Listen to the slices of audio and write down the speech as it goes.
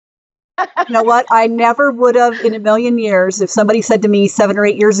You know what? I never would have in a million years if somebody said to me 7 or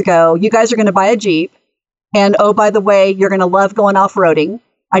 8 years ago, you guys are going to buy a Jeep. And oh, by the way, you're going to love going off-roading.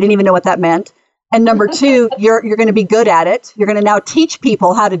 I didn't even know what that meant. And number two, you're going to be good at it. You're going to now teach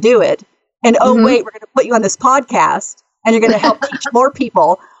people how to do it. And oh, wait, we're going to put you on this podcast and you're going to help teach more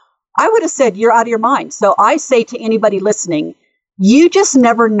people. I would have said, you're out of your mind. So I say to anybody listening, you just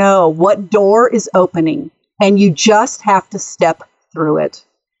never know what door is opening and you just have to step through it.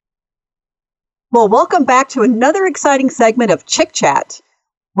 Well, welcome back to another exciting segment of Chick Chat,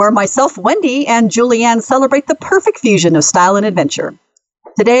 where myself, Wendy, and Julieanne celebrate the perfect fusion of style and adventure.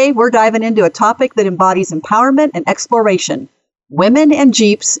 Today, we're diving into a topic that embodies empowerment and exploration, women and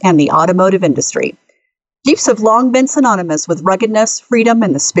Jeeps and the automotive industry. Jeeps have long been synonymous with ruggedness, freedom,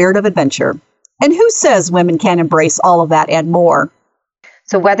 and the spirit of adventure. And who says women can't embrace all of that and more?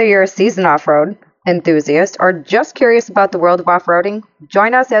 So whether you're a seasoned off-road enthusiast or just curious about the world of off-roading,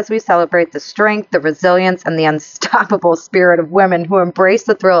 join us as we celebrate the strength, the resilience, and the unstoppable spirit of women who embrace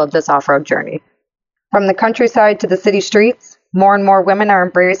the thrill of this off-road journey. From the countryside to the city streets, more and more women are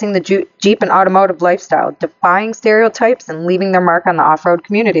embracing the Jeep and automotive lifestyle, defying stereotypes and leaving their mark on the off-road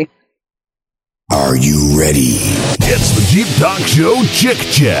community. Are you ready? It's the Jeep Talk Show Chick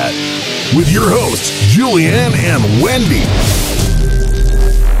Chat with your hosts, Julieanne and Wendy.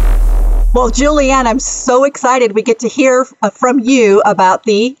 Well, Julieanne, I'm so excited we get to hear from you about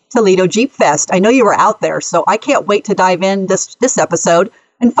the Toledo Jeep Fest. I know you were out there, so I can't wait to dive in this episode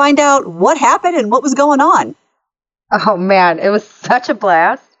and find out what happened and what was going on. Oh, man, it was such a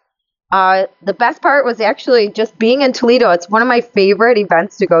blast. The best part was actually just being in Toledo. It's one of my favorite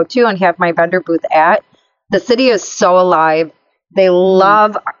events to go to and have my vendor booth at. The city is so alive. They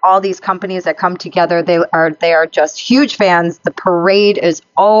love all these companies that come together. They are just huge fans. The parade is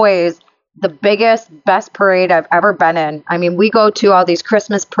always the biggest, best parade I've ever been in. I mean, we go to all these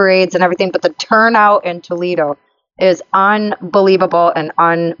Christmas parades and everything, but the turnout in Toledo is unbelievable and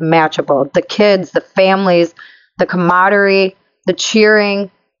unmatchable. The kids, the families, the camaraderie, the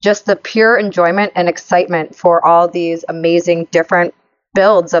cheering, just the pure enjoyment and excitement for all these amazing different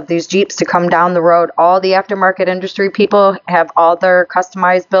builds of these Jeeps to come down the road. All the aftermarket industry people have all their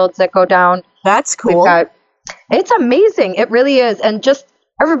customized builds that go down. That's cool. It's amazing. It really is. And just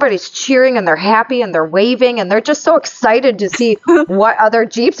everybody's cheering and they're happy and they're waving and they're just so excited to see what other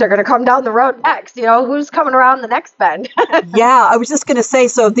Jeeps are going to come down the road next. You know, who's coming around the next bend. Yeah, I was just going to say,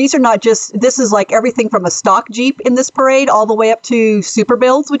 so these are not just, this is like everything from a stock Jeep in this parade all the way up to super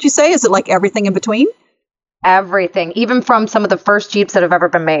builds, would you say? Is it like everything in between? Everything, even from some of the first Jeeps that have ever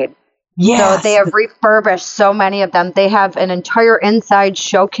been made. Yes. So they have refurbished so many of them. They have an entire inside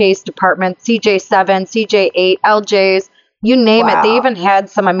showcase department, CJ7, CJ8, LJs, you name it. They even had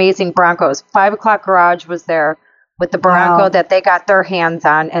some amazing Broncos. 5 O'Clock Garage was there with the Bronco that they got their hands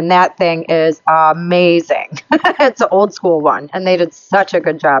on, and that thing is amazing. It's an old school one, and they did such a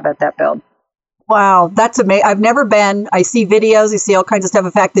good job at that build. Wow, that's amazing. I've never been. I see videos. I see all kinds of stuff.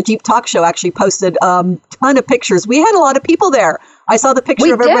 In fact, the Jeep Talk Show actually posted a ton of pictures. We had a lot of people there. I saw the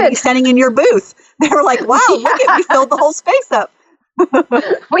picture of everybody standing in your booth. They were like, wow, look at, we filled the whole space up.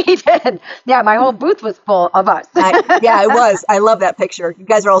 We did. Yeah, my whole booth was full of us. Yeah, it was. I love that picture. You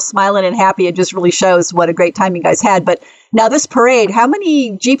guys are all smiling and happy. It just really shows what a great time you guys had. But now this parade, how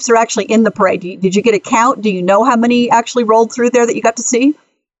many Jeeps are actually in the parade? Did you get a count? Do you know how many actually rolled through there that you got to see?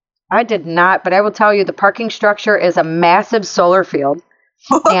 I did not, but I will tell you the parking structure is a massive solar field.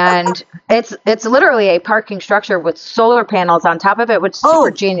 And it's literally a parking structure with solar panels on top of it, which is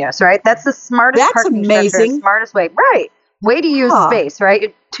super genius, right? That's the smartest parking structure, smartest way. Right. Way to use space,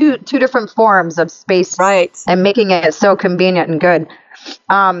 right? Two different forms of space, right? And making it so convenient and good.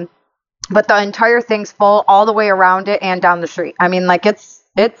 But the entire thing's full all the way around it and down the street. I mean, like it's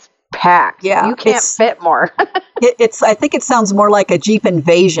packed. Yeah, you can't fit more. I think it sounds more like a Jeep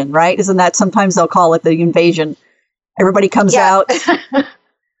invasion, right? Isn't that sometimes they'll call it the invasion? Everybody comes out.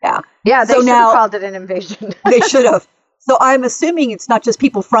 Yeah. They should have called it an invasion. They should have. So I'm assuming it's not just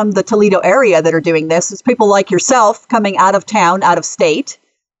people from the Toledo area that are doing this. It's people like yourself coming out of town, out of state.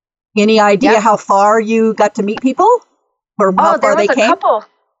 Any idea how far you got to meet people? Or how far they came?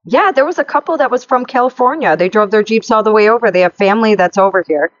 Yeah, there was a couple that was from California. They drove their Jeeps all the way over. They have family that's over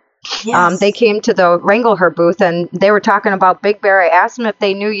here. Yes. They came to the Wrangler booth and they were talking about Big Bear. I asked them if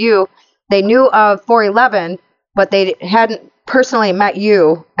they knew you. They knew of 411, but they hadn't personally met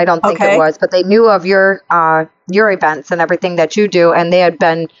you. I don't think it was, but they knew of your events and everything that you do, and they had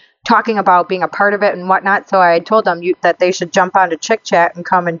been talking about being a part of it and whatnot. So I had told them that they should jump onto Chick Chat and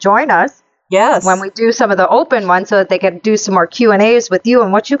come and join us. Yes, when we do some of the open ones, so that they could do some more Q&As with you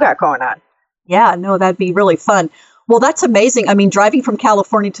and what you got going on. Yeah, no, that'd be really fun. Well, that's amazing. I mean, driving from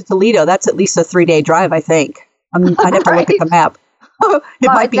California to Toledo, that's at least a 3-day drive, I think. I'd have to look at the map. It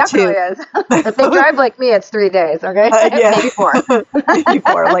might be definitely 2. Is. If they drive like me, it's 3 days, okay? Yeah. Maybe 4. Maybe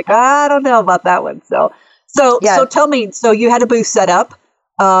 4. Like, I don't know about that one. So tell me, so you had a booth set up.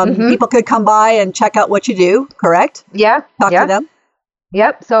 People could come by and check out what you do, correct? Yeah. Talk to them.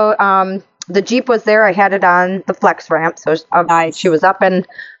 Yep. So the Jeep was there. I had it on the flex ramp. So nice. She was up and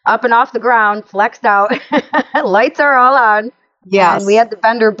off the ground, flexed out. Lights are all on. Yes. And we had the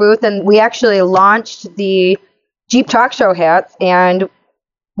vendor booth, and we actually launched the Jeep Talk Show hats, and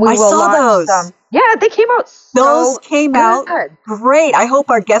I saw those. Yeah, they came out Those came out great. I hope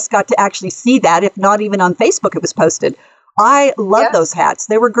our guests got to actually see that. If not, even on Facebook, it was posted. I love those hats.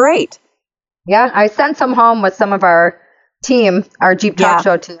 They were great. Yeah, I sent some home with some of our team, our Jeep Talk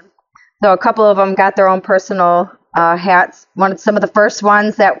Show team. So a couple of them got their own personal hats. Some of the first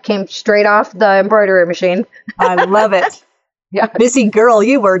ones that came straight off the embroidery machine. I love it. Yeah. Busy girl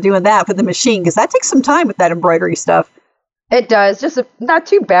you were doing that for the machine, because that takes some time with that embroidery stuff. It does. Just not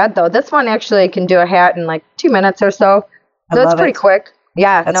too bad, though. This one actually can do a hat in like 2 minutes or so. So it's pretty quick.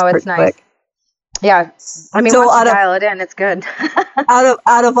 Yeah, it's nice. Quick. Yeah. I mean, once you dial it in, it's good.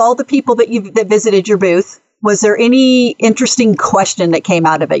 out of all the people that visited your booth, was there any interesting question that came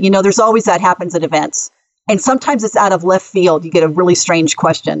out of it? You know, there's always that happens at events. And sometimes it's out of left field. You get a really strange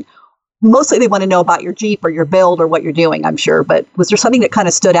question. Mostly they want to know about your Jeep or your build or what you're doing, I'm sure. But was there something that kind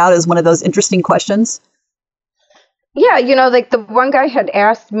of stood out as one of those interesting questions? Yeah, like the one guy had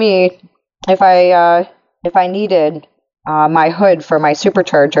asked me if I needed my hood for my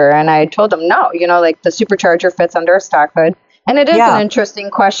supercharger, and I told him no. Like the supercharger fits under a stock hood, and it is an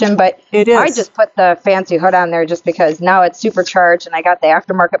interesting question. But it is. I just put the fancy hood on there just because now it's supercharged, and I got the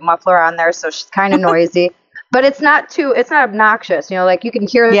aftermarket muffler on there, so she's kind of noisy. But it's not obnoxious. Like you can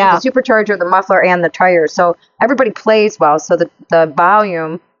hear the supercharger, the muffler, and the tires. So everybody plays well. So the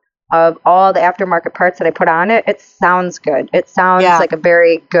volume of all the aftermarket parts that I put on it, it sounds good. It sounds like a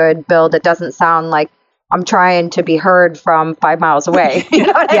very good build. It doesn't sound like I'm trying to be heard from 5 miles away. You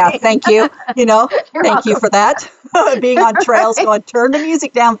know what I mean? Thank you. Thank you for that. Being on trails going, turn the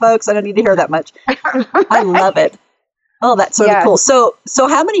music down, folks. I don't need to hear that much. I love it. Oh, that's sort of cool. So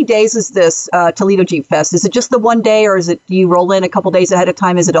how many days is this Toledo Jeep Fest? Is it just the one day, or do you roll in a couple days ahead of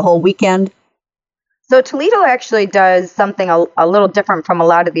time? Is it a whole weekend? So Toledo actually does something a little different from a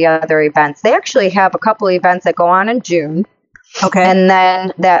lot of the other events. They actually have a couple of events that go on in June. Okay. And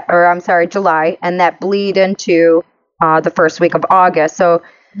then July, and that bleed into the first week of August. So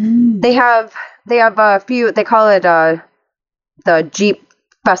they have a few, they call it the Jeep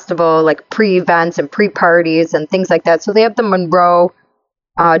Festival, like pre-events and pre-parties and things like that. So they have the Monroe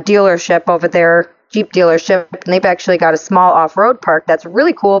dealership over there, Jeep dealership, and they've actually got a small off-road park that's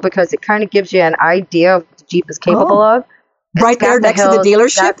really cool because it kind of gives you an idea of what the Jeep is capable of. Right there next to the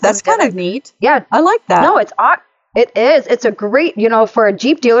dealership? That's kind of neat. Yeah. I like that. No, it is. It's a great, for a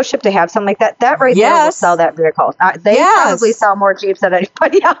Jeep dealership to have something like that. That right there will sell that vehicle. They probably sell more Jeeps than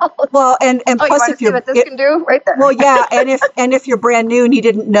anybody else. Well, and plus if you see what this can do right there. Well, yeah, and if you're brand new and you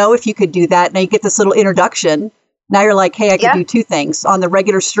didn't know if you could do that, now you get this little introduction. Now you're like, hey, I can do 2 things on the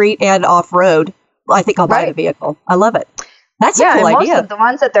regular street and off road. Well, I think I'll buy the vehicle. I love it. That's a cool idea. Most of the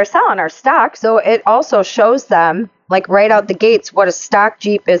ones that they're selling are stock, so it also shows them, like right out the gates, what a stock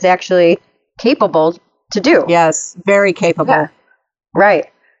Jeep is actually capable to do. Yes, very capable. Yeah.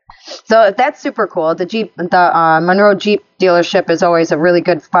 Right. So that's super cool. The Monroe Jeep dealership is always a really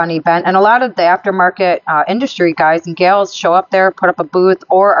good, fun event. And a lot of the aftermarket industry guys and gals show up there, put up a booth,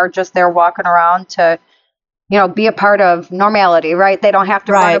 or are just there walking around to, be a part of normality, right? They don't have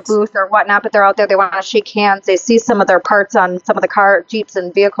to run a booth or whatnot, but they're out there. They want to shake hands. They see some of their parts on some of the Jeeps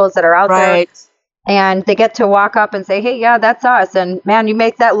and vehicles that are out there. And they get to walk up and say, hey, yeah, that's us. And, man, you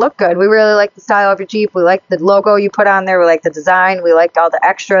make that look good. We really like the style of your Jeep. We like the logo you put on there. We like the design. We like all the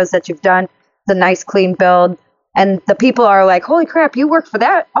extras that you've done. It's a nice, clean build. And the people are like, holy crap, you work for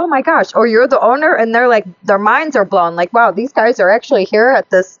that? Oh, my gosh. Or you're the owner. And they're like, their minds are blown. Like, wow, these guys are actually here at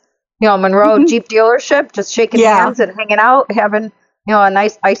this, Monroe Jeep dealership, just shaking hands and hanging out, having, a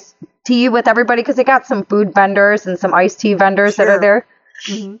nice iced tea with everybody. Because they got some food vendors and some iced tea vendors that are there.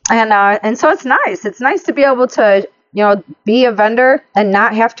 Mm-hmm. And so it's nice. It's nice to be able to, be a vendor and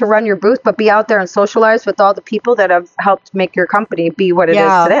not have to run your booth, but be out there and socialize with all the people that have helped make your company be what it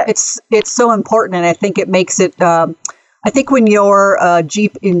is today. It's so important, and I think it makes it. I think when you're a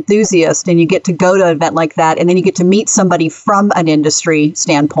Jeep enthusiast and you get to go to an event like that, and then you get to meet somebody from an industry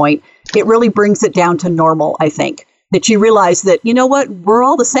standpoint, it really brings it down to normal. I think. That you realize that, you know what, we're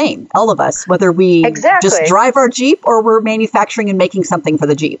all the same, all of us, whether we just drive our Jeep or we're manufacturing and making something for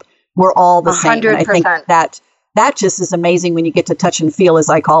the Jeep. We're all the same. And I think that just is amazing when you get to touch and feel, as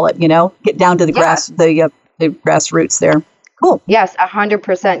I call it, get down to the the grassroots there. Cool. Yes,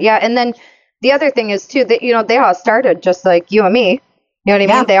 100%. Yeah. And then the other thing is too that, they all started just like you and me. You know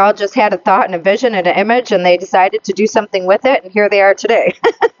what I mean? They all just had a thought and a vision and an image, and they decided to do something with it. And here they are today.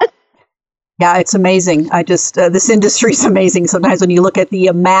 Yeah, it's amazing. I just, this industry is amazing. Sometimes when you look at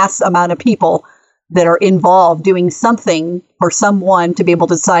the mass amount of people that are involved doing something for someone to be able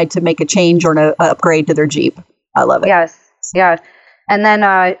to decide to make a change or an upgrade to their Jeep. I love it. Yes. Yeah. And then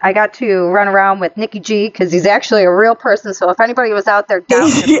I got to run around with Nicky G because he's actually a real person. So if anybody was out there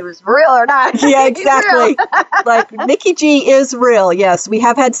doubting if he was real or not. Yeah, exactly. Like Nicky G is real. Yes, we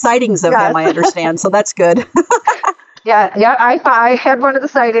have had sightings of him, I understand. So that's good. Yeah. I had one of the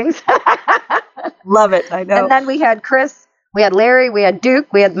sightings. Love it. I know. And then we had Chris, we had Larry, we had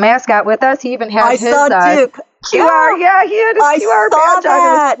Duke, we had the mascot with us. He even had I his saw Duke. QR. Yeah, he had his QR badge on.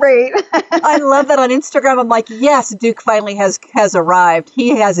 It was great. I love that on Instagram. I'm like, yes, Duke finally has arrived.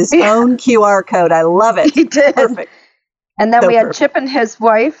 He has his own QR code. I love it. He did. Perfect. And then we had Chip and his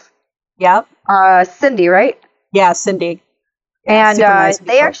wife. Yep. Cindy, right? Yeah, Cindy. And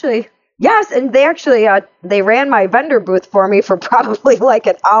they actually they ran my vendor booth for me for probably like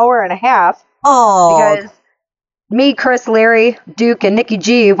an hour and a half. Oh. Because me, Chris, Larry, Duke, and Nicky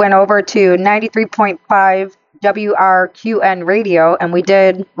G went over to 93.5 WRQN radio, and we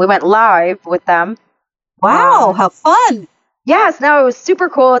went live with them. Wow, how fun. Yes, no, it was super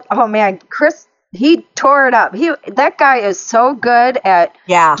cool. Oh man, Chris, he tore it up. That guy is so good at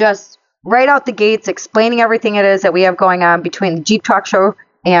just right out the gates explaining everything it is that we have going on between the Jeep Talk Show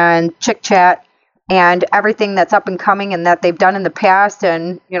and Chick Chat and everything that's up and coming and that they've done in the past,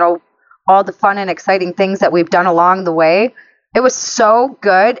 and all the fun and exciting things that we've done along the way. It was so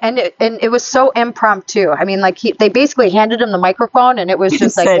good, and it was so impromptu. I mean, like they basically handed him the microphone, and it was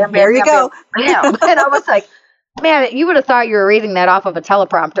just like, said, "There you go." Bam. And I was like, man, you would have thought you were reading that off of a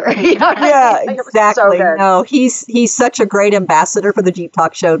teleprompter. Exactly. So no, he's such a great ambassador for the Jeep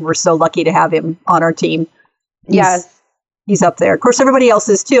Talk Show, and we're so lucky to have him on our team. He's up there. Of course, everybody else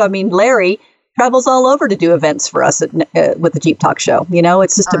is too. I mean, Larry travels all over to do events for us with the Jeep Talk Show.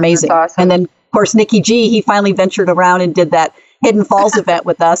 It's just amazing. That's awesome. And then, of course, Nicky G, he finally ventured around and did that Hidden Falls event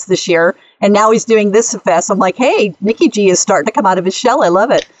with us this year. And now he's doing this fest. I'm like, hey, Nicky G is starting to come out of his shell. I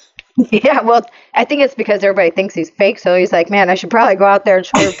love it. Yeah, well, I think it's because everybody thinks he's fake. So he's like, man, I should probably go out there and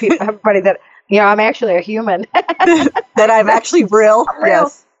show everybody that, I'm actually a human. That I'm actually real. I'm real.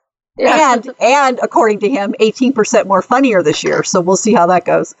 Yes. Yeah. And according to him, 18% more funnier this year. So we'll see how that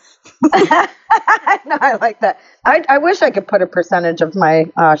goes. No, I like that. I wish I could put a percentage of my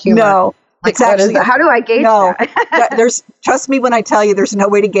humor. No, like, it's actually. How do I gauge that? Trust me when I tell you, there's no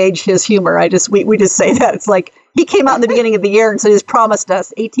way to gauge his humor. We just say that. It's like he came out in the beginning of the year and so he's promised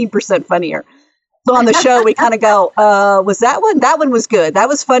us 18% funnier. So on the show, we kind of go, was that one? That one was good. That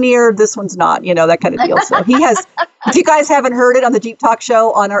was funnier. This one's not, that kind of deal. So he has, if you guys haven't heard it on the Jeep Talk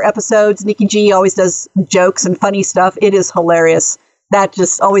Show on our episodes, Nicky G always does jokes and funny stuff. It is hilarious. That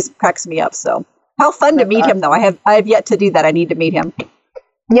just always cracks me up. So how fun to meet him, though. I have yet to do that. I need to meet him.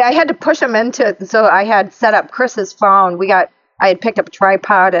 Yeah, I had to push him into it. So I had set up Chris's phone. I had picked up a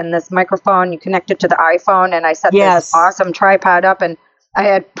tripod and this microphone. You connect it to the iPhone, and I set this awesome tripod up, and I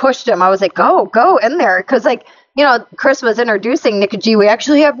had pushed him. I was like, go in there. Because, Chris was introducing Nicky G. We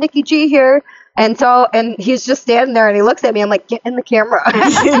actually have Nicky G here. And he's just standing there and he looks at me. I'm like, get in the camera.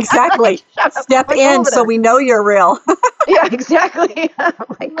 Exactly. Step in so we know you're real. Yeah, exactly.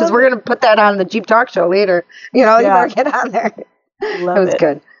 Because we're going to put that on the Jeep Talk Show later. You better get on there. It was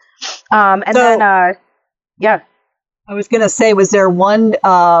good. I was going to say, was there one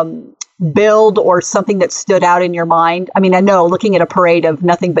build or something that stood out in your mind? I mean, I know looking at a parade of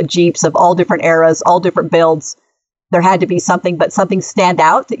nothing but Jeeps of all different eras, all different builds, there had to be something stand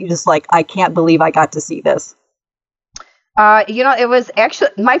out that you just like, I can't believe I got to see this. It was actually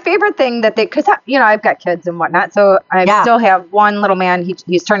my favorite thing that because I've got kids and whatnot. So I still have one little man.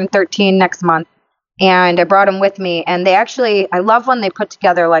 He's turning 13 next month. And I brought him with me. And I love when they put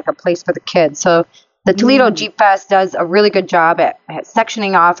together like a place for the kids. So the Toledo Jeep Fest does a really good job at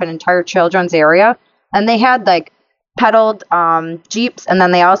sectioning off an entire children's area. And they had like pedaled Jeeps, and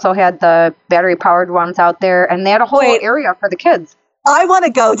then they also had the battery-powered ones out there, and they had a whole area for the kids. I want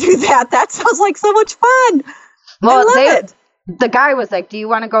to go do that. That sounds like so much fun. Well, I love it. The guy was like, do you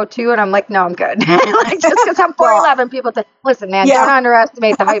want to go too? And I'm like, no, I'm good. Just because I'm 4'11", people say, listen, man, don't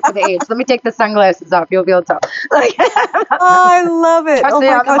underestimate the height for the age. Let me take the sunglasses off. You'll be able to tell. I love it. Trust me,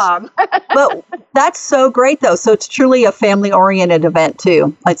 I'm the mom. But that's so great, though. So it's truly a family-oriented event,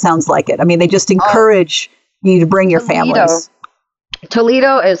 too. It sounds like it. I mean, they just encourage you to bring your families.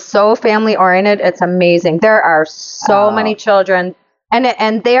 Toledo is so family oriented. It's amazing. There are so many children,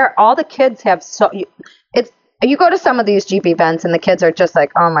 and they're all the kids have you go to some of these Jeep events and the kids are just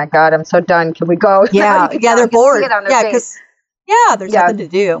like, oh my God, I'm so done. Can we go? Yeah, they're bored. Yeah, because there's nothing to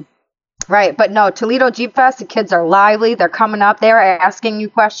do. Right, but no, Toledo Jeep Fest, the kids are lively. They're coming up. They're asking you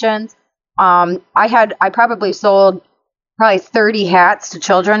questions. I probably sold 30 hats to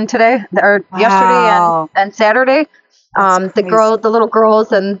children today or yesterday and Saturday. The little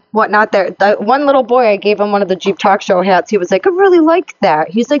girls and whatnot. The one little boy, I gave him one of the Jeep Talk Show hats. He was like, I really like that.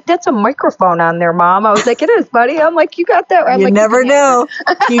 He's like, that's a microphone on there, Mom. I was like, it is, buddy. I'm like, you got that. I'm you like, never know.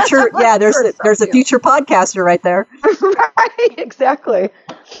 Future, there's a future podcaster right there. Right, exactly.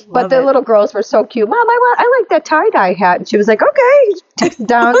 But the little girls were so cute. Mom, I like that tie-dye hat. And she was like, okay. Takes it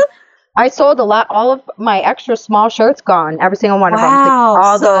down. I sold a lot. All of my extra small shirts gone. Every single one of them.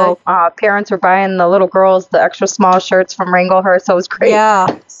 All the parents were buying the little girls the extra small shirts from Wranglehurst. So it was great.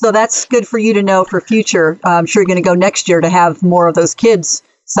 Yeah. So that's good for you to know for future. I'm sure you're going to go next year to have more of those kids'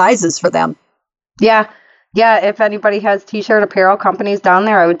 sizes for them. Yeah. Yeah. If anybody has T-shirt apparel companies down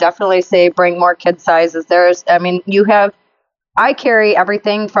there, I would definitely say bring more kid sizes. I carry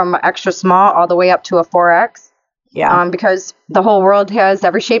everything from extra small all the way up to a 4X. Yeah. Because the whole world has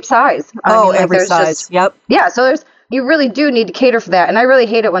every shape, size. Every size. Yep. Yeah. So you really do need to cater for that. And I really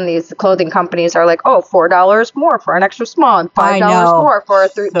hate it when these clothing companies are like, oh, $4 more for an extra small and $5 more for a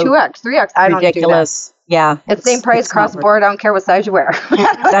 2X, 3X. I don't do that. Yeah. It's the same price across the board. I don't care what size you wear.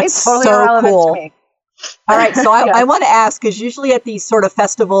 That's totally so irrelevant cool. To me. All right. So I want to ask, because usually at these sort of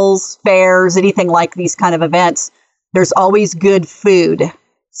festivals, fairs, anything like these kind of events, there's always good food.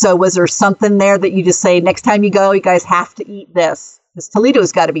 So was there something there that you just say, next time you go, you guys have to eat this? Because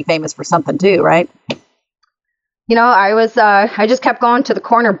Toledo's got to be famous for something too, right? I just kept going to the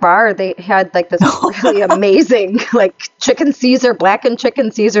corner bar. They had like this really amazing, like blackened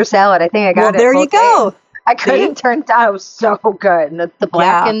chicken Caesar salad. I think I got it. There you go. I couldn't turn it down. It was so good. And the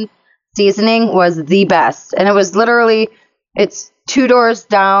blackened seasoning was the best. And it was literally, it's 2 doors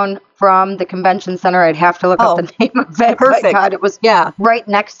down from the convention center. I'd have to look up the name of it. Perfect. But God, it was right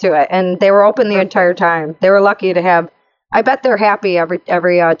next to it. And they were open the entire time. They were lucky to have, I bet they're happy every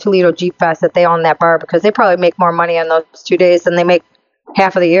Toledo Jeep Fest that they own that bar, because they probably make more money on those 2 days than they make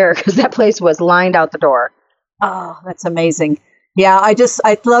half of the year, because that place was lined out the door. Oh, that's amazing. Yeah,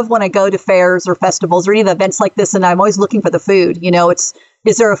 I love when I go to fairs or festivals or any of the events like this, and I'm always looking for the food.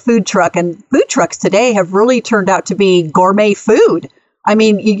 Is there a food truck? And food trucks today have really turned out to be gourmet food. I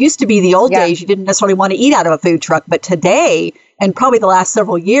mean, it used to be the old days, you didn't necessarily want to eat out of a food truck, but today, and probably the last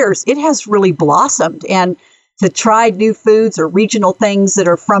several years, it has really blossomed. And to try new foods or regional things that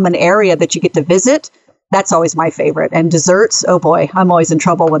are from an area that you get to visit, that's always my favorite. And desserts, oh boy, I'm always in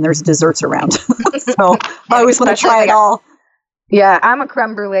trouble when there's desserts around. So I always want to try it all. Yeah, I'm a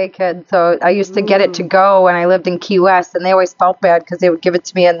creme brulee kid, so I used to get it to go when I lived in Key West, and they always felt bad because they would give it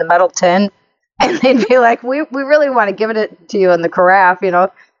to me in the metal tin. And they'd be like, we really want to give it to you in the carafe, And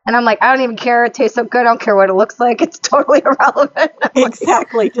I'm like, I don't even care. It tastes so good. I don't care what it looks like. It's totally irrelevant.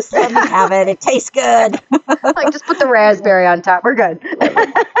 Exactly. Just let me have it. It tastes good. Like, just put the raspberry on top. We're good.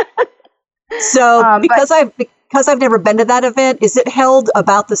 So because I've never been to that event, is it held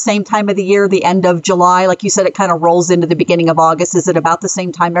about the same time of the year, the end of July? Like you said, it kind of rolls into the beginning of August. Is it about the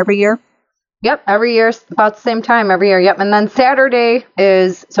same time every year? Yep, every year, about the same time every year. Yep, and then Friday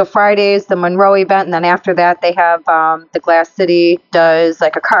is the Monroe event, and then after that they have the Glass City does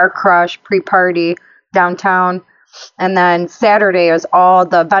like a car crush pre-party downtown, and then Saturday is all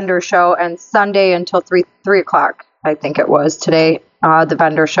the vendor show, and Sunday until 3 o'clock, I think it was today, the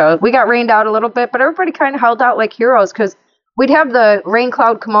vendor show. We got rained out a little bit, but everybody kind of held out like heroes, because we'd have the rain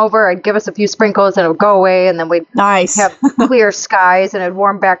cloud come over, I'd give us a few sprinkles, and it would go away, and then we'd have clear skies, and it'd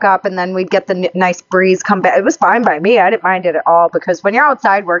warm back up, and then we'd get the nice breeze come back. It was fine by me. I didn't mind it at all, because when you're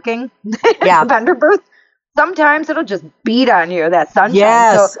outside working in the vendor booth, sometimes it'll just beat on you, that sunshine.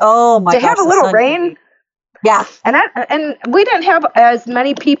 Yes. So oh, my gosh. To have a little rain. Yeah. And we didn't have as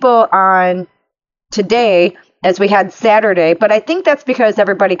many people on today as we had Saturday, but I think that's because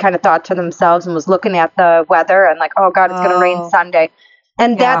everybody kind of thought to themselves and was looking at the weather and like, oh God, it's going to rain Sunday.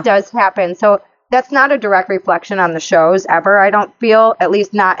 And that does happen. So that's not a direct reflection on the shows ever, I don't feel, at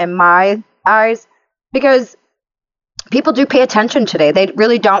least not in my eyes, because people do pay attention today. They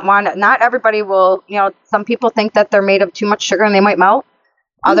really don't want it. Not everybody will, some people think that they're made of too much sugar and they might melt.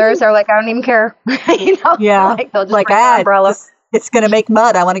 Others are like, I don't even care. Yeah. Like they'll just bring an umbrella. It's going to make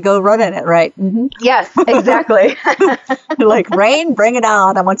mud. I want to go run in it, right? Mm-hmm. Yes, exactly. Like, rain, bring it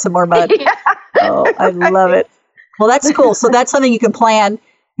on. I want some more mud. Yeah. Oh, I love it. Well, that's cool. So that's something you can plan.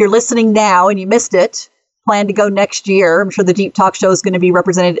 You're listening now and you missed it. plan to go next year. I'm sure the Jeep Talk Show is going to be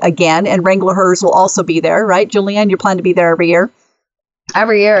represented again, and Wrangler-Hers will also be there, right, Julieanne? You plan to be there every year?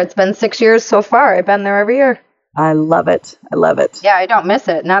 Every year. It's been 6 years so far. I've been there every year. I love it. I love it. Yeah, I don't miss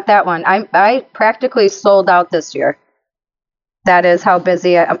it. Not that one. I practically sold out this year. That is how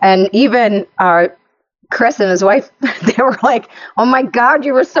busy I am. And even Chris and his wife, they were like, oh my God,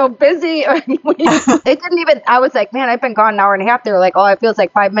 you were so busy. They didn't even, I was like, man, I've been gone an hour and a half. They were like, oh, it feels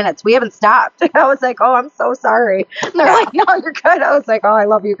like 5 minutes. We haven't stopped. I was like, oh, I'm so sorry. And they're like, no, you're good. I was like, oh, I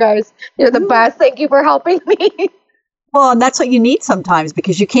love you guys. You're the best. Thank you for helping me. Well, and that's what you need sometimes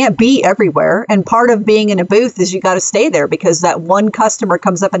because you can't be everywhere. And part of being in a booth is you got to stay there because that one customer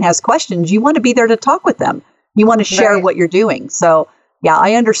comes up and has questions. You want to be there to talk with them. You want to share what you're doing. So, yeah,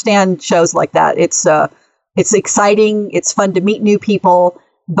 I understand shows like that. It's exciting. It's fun to meet new people,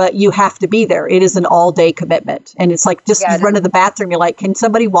 but you have to be there. It is an all-day commitment. And it's like just you run to the bathroom. You're like, can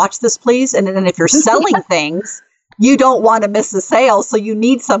somebody watch this, please? And then if you're selling things, you don't want to miss the sale. So you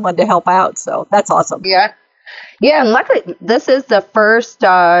need someone to help out. So that's awesome. Yeah. Yeah, and luckily, this is the first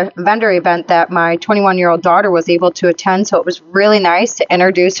vendor event that my 21-year-old daughter was able to attend, so it was really nice to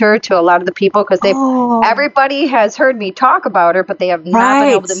introduce her to a lot of the people because everybody has heard me talk about her, but they have not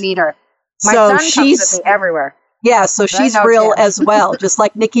been able to meet her. My son comes with me everywhere. Yeah, so she's real as well, just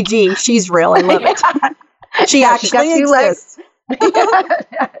like Nikki G. She's real. I love it. She actually exists.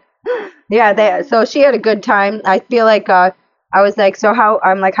 So she had a good time. I feel like... I was like,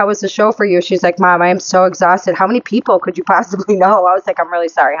 how was the show for you? She's like, Mom, I am so exhausted. How many people could you possibly know? I was like, I'm really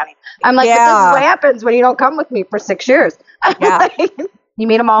sorry, honey. I'm like, but this is what happens when you don't come with me for 6 years. You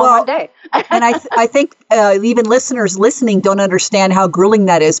meet them all in one day. And I think even listeners listening don't understand how grueling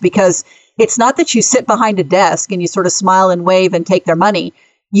that is because it's not that you sit behind a desk and you sort of smile and wave and take their money.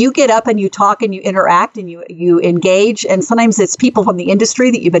 You get up and you talk and you interact and you engage. And sometimes it's people from the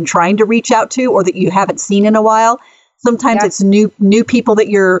industry that you've been trying to reach out to or that you haven't seen in a while. Sometimes it's new people that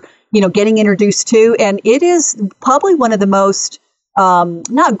you're, getting introduced to. And it is probably one of the most,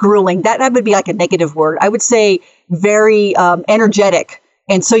 not grueling, that would be like a negative word. I would say very energetic.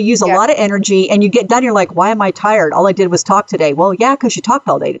 And so you use a lot of energy and you get done. You're like, why am I tired? All I did was talk today. Well, yeah, because you talked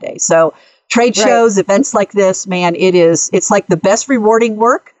all day today. So trade shows, events like this, man, it's like the best rewarding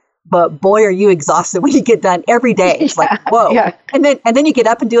work. But boy, are you exhausted when you get done every day. It's like, whoa. Yeah. And then you get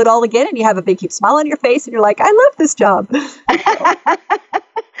up and do it all again and you have a big, huge smile on your face and you're like, I love this job.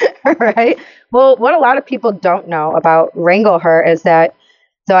 Right. Well, what a lot of people don't know about Wrangler is that,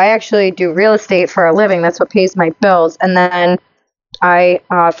 so I actually do real estate for a living. That's what pays my bills. And then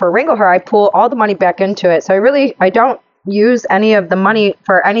for Wrangler, I pull all the money back into it. So I don't use any of the money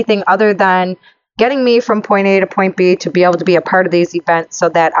for anything other than getting me from point A to point B to be able to be a part of these events so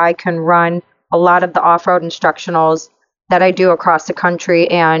that I can run a lot of the off-road instructionals that I do across the country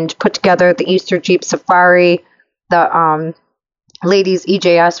and put together the Easter Jeep Safari, the ladies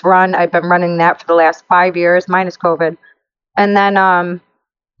EJS run. I've been running that for the last 5 years, minus COVID. And then,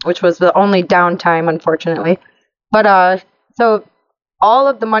 which was the only downtime, unfortunately. But so all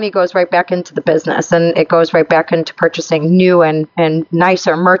of the money goes right back into the business and it goes right back into purchasing new and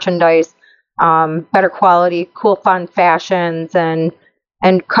nicer merchandise. Better quality, cool, fun fashions, and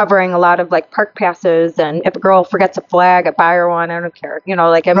covering a lot of like park passes. And if a girl forgets a flag, I buy her one. I don't care.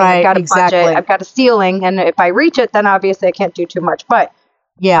 I've got a budget, I've got a ceiling, and if I reach it, then obviously I can't do too much. But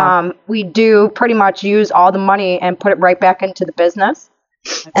we do pretty much use all the money and put it right back into the business.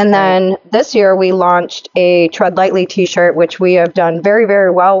 Then this year we launched a Tread Lightly t-shirt, which we have done very,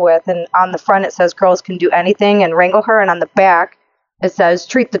 very well with. And on the front it says "Girls Can Do Anything" and Wrangle Her, and on the back it says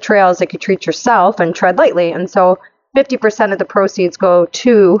 "Treat the trails like you treat yourself and tread lightly." And so 50% of the proceeds go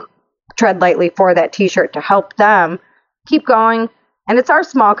to Tread Lightly for that t-shirt to help them keep going. And it's our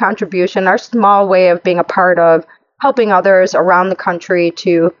small contribution, our small way of being a part of helping others around the country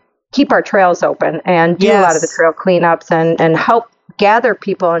to keep our trails open and do a lot of the trail cleanups and help gather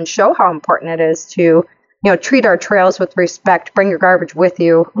people and show how important it is to, treat our trails with respect, bring your garbage with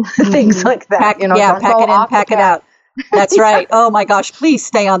you, things like that. Pack it in, pack it out. That's right. Oh my gosh, please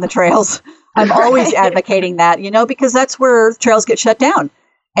stay on the trails. I'm always advocating that, because that's where trails get shut down.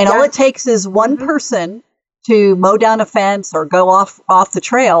 And all it takes is one person to mow down a fence or go off the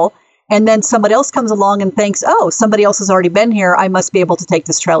trail. And then somebody else comes along and thinks, oh, somebody else has already been here. I must be able to take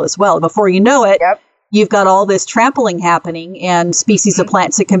this trail as well. Before you know it, you've got all this trampling happening and species of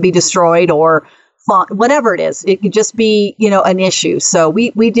plants that can be destroyed or whatever it is. It could just be, an issue. So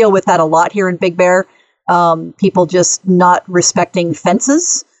we deal with that a lot here in Big Bear. People just not respecting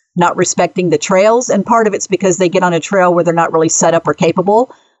fences, not respecting the trails. And part of it's because they get on a trail where they're not really set up or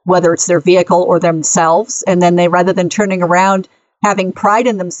capable, whether it's their vehicle or themselves. And then rather than turning around having pride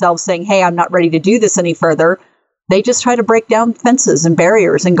in themselves saying, hey, I'm not ready to do this any further, they just try to break down fences and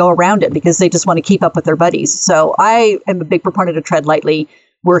barriers and go around it because they just want to keep up with their buddies. So I am a big proponent of tread lightly.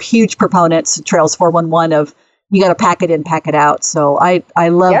 We're huge proponents, Trails 411, of you got to pack it in, pack it out. So I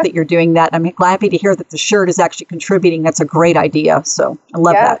love that you're doing that. I'm happy to hear that the shirt is actually contributing. That's a great idea. So I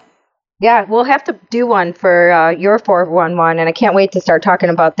love that. Yeah, we'll have to do one for your 411, and I can't wait to start talking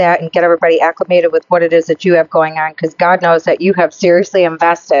about that and get everybody acclimated with what it is that you have going on, because God knows that you have seriously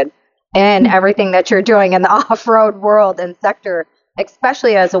invested in everything that you're doing in the off-road world and sector,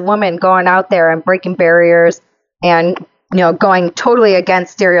 especially as a woman going out there and breaking barriers and, going totally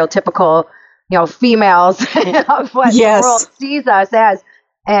against stereotypical, females of what the world sees us as.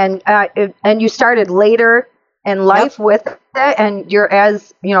 And you started later in life with it, and you're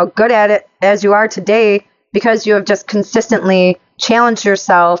as good at it as you are today because you have just consistently challenged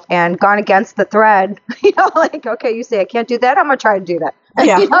yourself and gone against the thread. Okay, you say I can't do that, I'm gonna try to do that.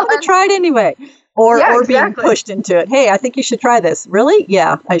 Yeah, I'm gonna try it anyway. Or being pushed into it. Hey, I think you should try this. Really?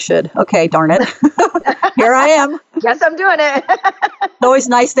 Yeah, I should. Okay, darn it. Here I am. Yes, I'm doing it. It's always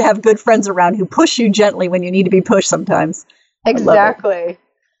nice to have good friends around who push you gently when you need to be pushed sometimes. Exactly.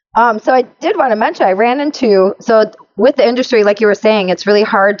 So I did want to mention, I ran into, with the industry, like you were saying, it's really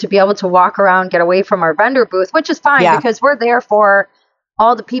hard to be able to walk around, get away from our vendor booth, which is fine because we're there for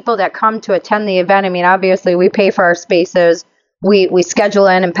all the people that come to attend the event. I mean, obviously we pay for our spaces. We schedule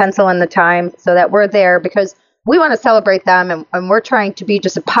in and pencil in the time so that we're there because we want to celebrate them. And we're trying to be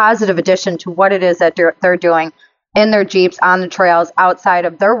just a positive addition to what it is that they're doing in their Jeeps, on the trails, outside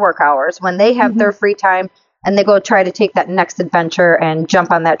of their work hours when they have their free time. And they go try to take that next adventure and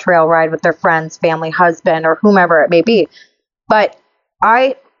jump on that trail ride with their friends, family, husband, or whomever it may be. But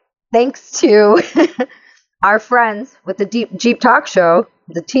thanks to our friends with the Jeep Talk Show,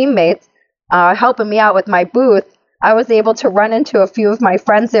 the teammates, helping me out with my booth, I was able to run into a few of my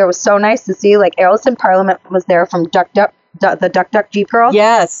friends there. It was so nice to see. Like Allison Parliament was there from the Duck Duck Jeep Girl.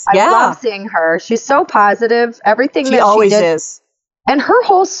 Yes, I love seeing her. She's so positive. Everything that she always did, is. And her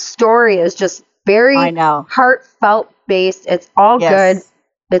whole story is just very heartfelt based. It's all good.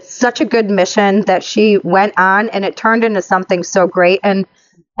 It's such a good mission that she went on, and it turned into something so great. And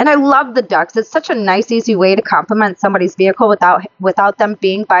I love the ducks. It's such a nice, easy way to compliment somebody's vehicle without them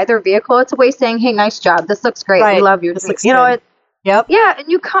being by their vehicle. It's a way of saying, "Hey, nice job. This looks great. We love you." This looks good. Yeah, and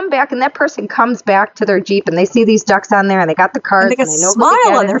you come back, and that person comes back to their Jeep, and they see these ducks on there, and they got the cards, and they got a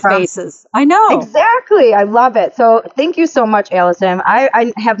smile on their faces. I know. Exactly. I love it. So thank you so much, Allison.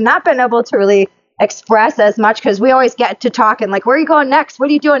 I have not been able to really express as much because we always get to talking like, where are you going next? What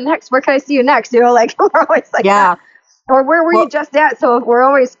are you doing next? Where can I see you next? We're always like, that. Or where were you just at? So we're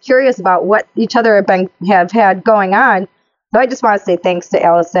always curious about what each other have had going on. So I just want to say thanks to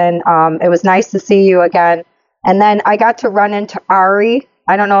Allison. It was nice to see you again. And then I got to run into Ari.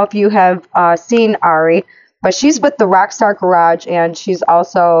 I don't know if you have seen Ari, but she's with the Rockstar Garage, and she's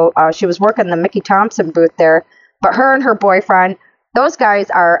also, she was working the Mickey Thompson booth there. But her and her boyfriend, those guys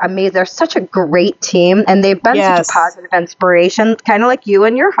are amazing. They're such a great team, and they've been such a positive inspiration, kind of like you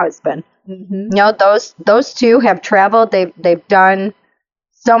and your husband. Those two have traveled. They've done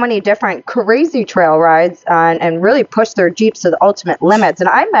so many different crazy trail rides and really pushed their Jeeps to the ultimate limits. And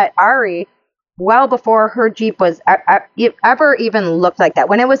I met Ari well before her Jeep was ever even looked like that.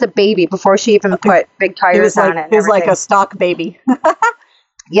 When it was a baby, before she even put big tires on it. It was like a stock baby.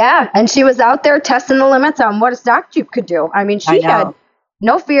 Yeah, and she was out there testing the limits on what a stock Jeep could do. I mean, she had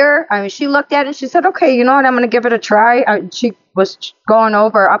no fear. I mean, she looked at it and she said, okay, you know what, I'm going to give it a try. She was going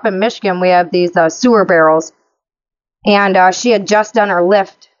over up in Michigan. We have these sewer barrels, and she had just done her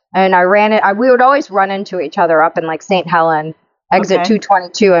lift. And I ran it. We would always run into each other up in like St. Helen, exit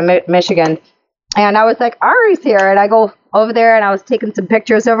 222 in Michigan. And I was like, Ari's here. And I go over there and I was taking some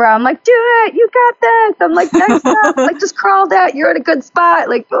pictures of her. I'm like, do it. You got this. I'm like, nice job. Like, just crawl that. You're in a good spot.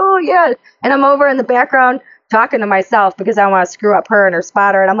 Like, oh, yeah. And I'm over in the background talking to myself because I want to screw up her and her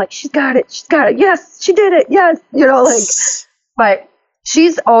spotter. And I'm like, she's got it. She's got it. Yes, she did it. Yes. But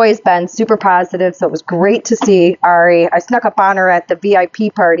she's always been super positive. So it was great to see Ari. I snuck up on her at the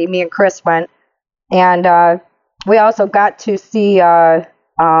VIP party. Me and Chris went. And we also got to see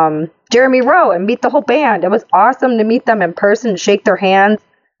Jeremy Rowe and meet the whole band. It was awesome to meet them in person, shake their hands.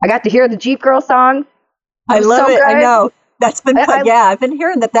 I got to hear the Jeep Girl song. I love it. I know. That's been fun. I've been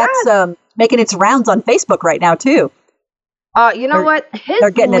hearing that's making its rounds on Facebook right now, too. You know what?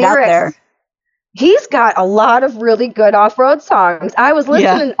 They're getting it out there. He's got a lot of really good off-road songs. I was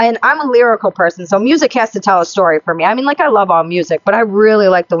listening, and I'm a lyrical person, so music has to tell a story for me. I mean, like, I love all music, but I really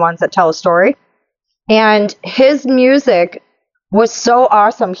like the ones that tell a story. And his music was so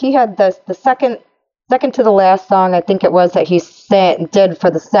awesome. He had the second second to the last song, I think it was, that he did for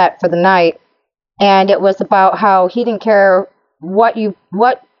the set for the night. And it was about how he didn't care what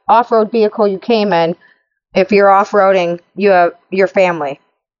off-road vehicle you came in. If you're off-roading, you have your family.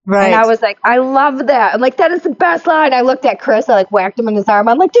 Right. And I was like, I love that. I'm like, that is the best line. I looked at Chris. I whacked him in his arm.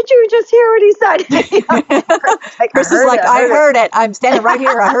 I'm like, did you just hear what he said? Chris is like, I heard it. I'm standing right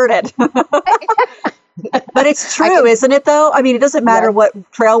here. I heard it. But it's true, isn't it, though? I mean, it doesn't matter what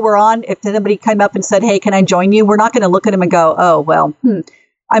trail we're on. If somebody came up and said, hey, can I join you? We're not going to look at them and go, oh, well,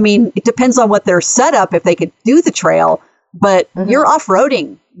 I mean, it depends on what their setup, if they could do the trail. But you're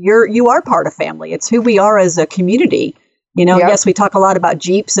off-roading. You are part of family. It's who we are as a community. Yes, we talk a lot about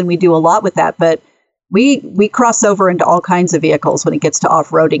Jeeps and we do a lot with that, but we cross over into all kinds of vehicles when it gets to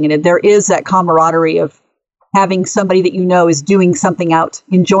off-roading. And there is that camaraderie of having somebody that is doing something out,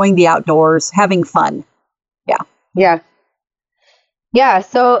 enjoying the outdoors, having fun. Yeah.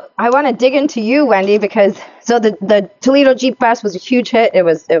 So I want to dig into you, Wendy, because the Toledo Jeep Fest was a huge hit. It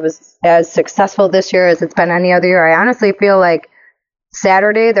was as successful this year as it's been any other year. I honestly feel like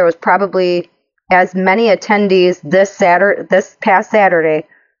Saturday there was probably as many attendees this past Saturday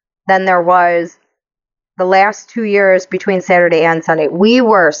than there was the last 2 years between Saturday and Sunday. We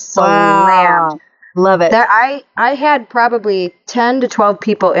were slammed. Wow. Love it. I had probably 10 to 12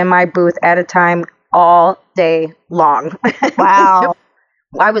 people in my booth at a time all day long. Wow.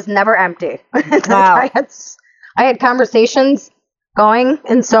 I was never empty. Wow. I had conversations going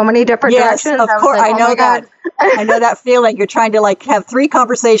in so many different directions. Yes, of course. I know that. I know that feeling. You're trying to have 3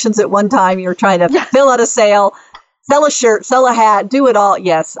 conversations at one time. You're trying to fill out a sale, sell a shirt, sell a hat, do it all.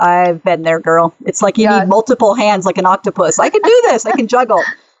 Yes, I've been there, girl. It's like you need multiple hands like an octopus. I can do this. I can juggle.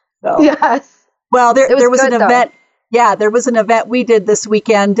 So. Yes. Well, there was an event. Yeah, there was an event we did this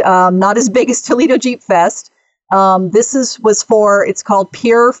weekend, not as big as Toledo Jeep Fest. It's called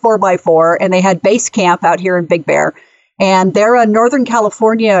Pure 4x4, and they had base camp out here in Big Bear. And they're a Northern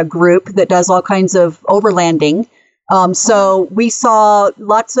California group that does all kinds of overlanding. So we saw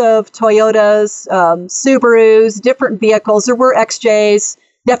lots of Toyotas, Subarus, different vehicles. There were XJs,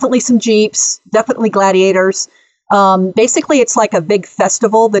 definitely some Jeeps, definitely Gladiators. Basically, it's like a big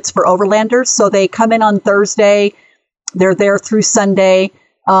festival that's for overlanders. So they come in on Thursday. They're there through Sunday.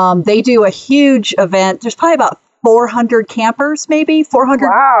 They do a huge event. There's probably about 400 campers, maybe 400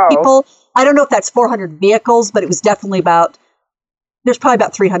 people. I don't know if that's 400 vehicles, but it was definitely there's probably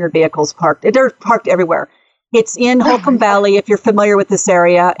about 300 vehicles parked. They're parked everywhere. It's in Holcomb Valley, if you're familiar with this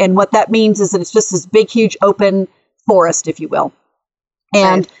area. And what that means is that it's just this big, huge open forest, if you will.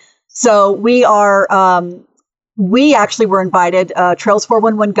 And so we actually were invited. Trails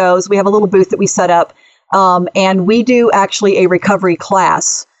 411 goes. We have a little booth that we set up. And we do actually a recovery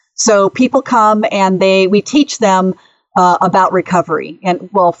class. So people come and we teach them about recovery. And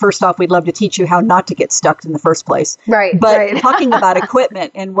well, first off, we'd love to teach you how not to get stuck in the first place. Right. But talking about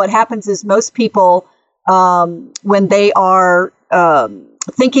equipment, and what happens is most people, when they are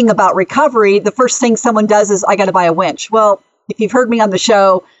thinking about recovery, the first thing someone does is, I got to buy a winch. Well, if you've heard me on the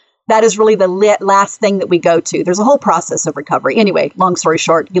show, that is really the last thing that we go to. There's a whole process of recovery. Anyway, long story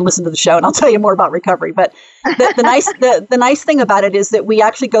short, you can listen to the show and I'll tell you more about recovery. But the nice thing about it is that we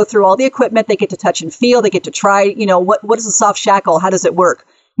actually go through all the equipment. They get to touch and feel. They get to try, what is a soft shackle? How does it work?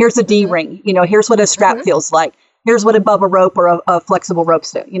 Here's a D-ring. Here's what a strap feels like. Here's what above a rope or a flexible rope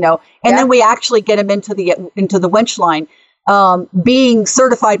stick, and then we actually get them into the winch line. Being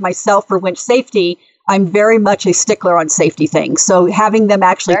certified myself for winch safety, I'm very much a stickler on safety things. So having them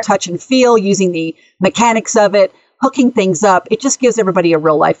actually touch and feel, using the mechanics of it, hooking things up, it just gives everybody a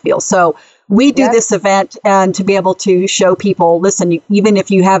real life feel. So we do this event and to be able to show people, listen, even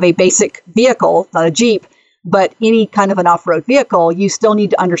if you have a basic vehicle, not a Jeep, but any kind of an off-road vehicle, you still need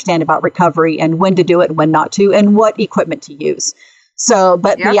to understand about recovery and when to do it and when not to, and what equipment to use. So,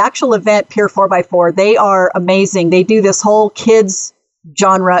 but the actual event, Pure 4x4, they are amazing. They do this whole kids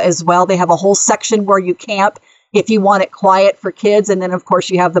genre as well. They have a whole section where you camp if you want it quiet for kids. And then, of course,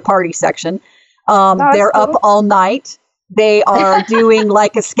 you have the party section. They're up all night. They are doing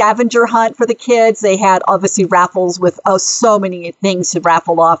like a scavenger hunt for the kids. They had obviously raffles with so many things to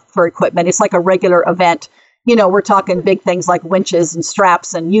raffle off for equipment. It's like a regular event. We're talking big things like winches and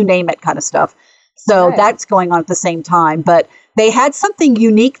straps and you name it kind of stuff. So that's going on at the same time. But they had something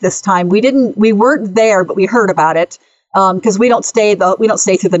unique this time. We weren't there, but we heard about it. Because we don't stay through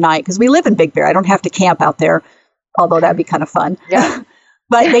the night because we live in Big Bear. I don't have to camp out there, although that'd be kind of fun. Yeah.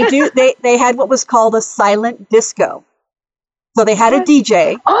 But they had what was called a silent disco. So they had a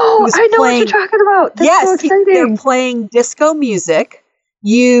DJ. Oh, I know what you're talking about. That's so exciting. They're playing disco music.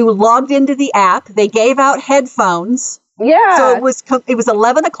 You logged into the app. They gave out headphones. Yeah. So it was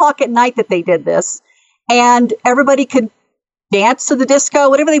 11 o'clock at night that they did this. and everybody could dance to the disco,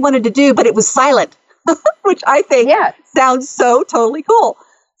 whatever they wanted to do, but it was silent, which I think sounds so totally cool.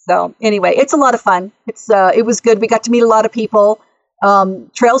 So anyway, it's a lot of fun. It was good. We got to meet a lot of people.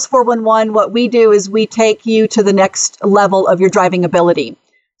 Trails 411, what we do is we take you to the next level of your driving ability.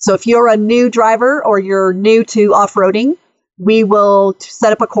 So if you're a new driver or you're new to off-roading, we will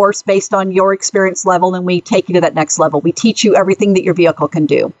set up a course based on your experience level, and we take you to that next level. We teach you everything that your vehicle can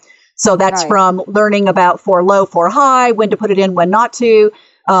do. So that's from learning about 4 low, 4 high, when to put it in, when not to,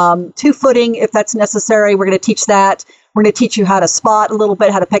 2-footing if that's necessary. We're going to teach that. We're going to teach you how to spot a little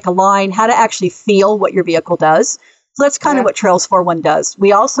bit, how to pick a line, how to actually feel what your vehicle does. So that's kind of what Trails 411 does.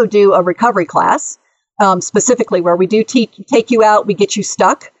 We also do a recovery class, specifically where we do take you out, we get you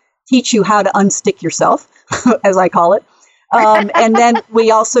stuck, teach you how to unstick yourself, as I call it. And then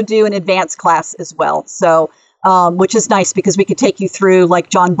we also do an advanced class as well. So, which is nice because we could take you through like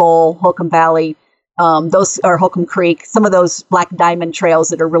John Bull, Holcomb Valley, those are Holcomb Creek, some of those black diamond trails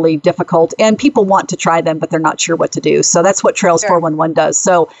that are really difficult, and people want to try them, but they're not sure what to do. So that's what Trails 411 does.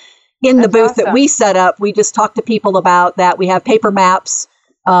 So in the booth that we set up, we just talk to people about that. We have paper maps.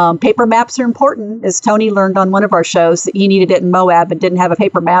 Paper maps are important, as Tony learned on one of our shows that he needed it in Moab and didn't have a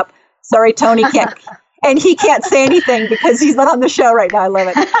paper map. Sorry, Tony, can't. And he can't say anything because he's not on the show right now. I love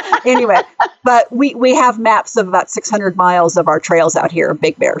it. Anyway, but we have maps of about 600 miles of our trails out here in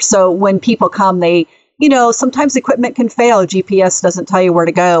Big Bear. So when people come, they, sometimes equipment can fail. GPS doesn't tell you where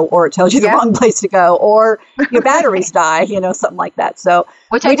to go, or it tells you the wrong place to go, or your batteries die, something like that. So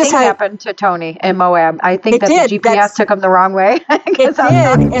which I think happened to Tony in Moab. I think that the GPS took him the wrong way. It did.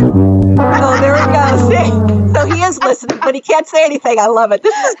 And there we go. See? So he is listening, but he can't say anything. I love it.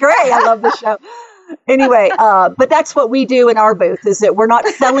 This is great. I love the show. Anyway, but that's what we do in our booth, is that we're not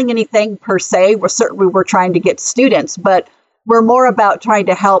selling anything per se. We're trying to get students, but we're more about trying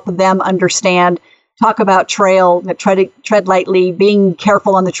to help them understand, talk about trail, try to tread lightly, being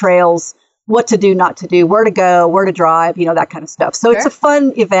careful on the trails, what to do, not to do, where to go, where to drive, that kind of stuff. So It's a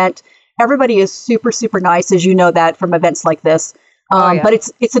fun event. Everybody is super, super nice, as you know that from events like this. But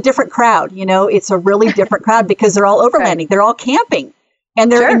it's a different crowd, it's a really different crowd because they're all overlanding. They're all camping. And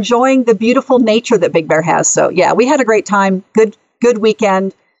they're enjoying the beautiful nature that Big Bear has. So, we had a great time. Good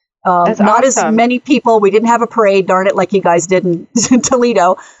weekend. Not as many people. We didn't have a parade, darn it, like you guys did in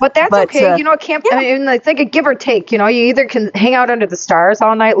Toledo. But that's okay. Camp, I mean, it's like a give or take. You either can hang out under the stars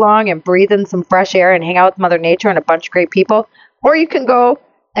all night long and breathe in some fresh air and hang out with Mother Nature and a bunch of great people. Or you can go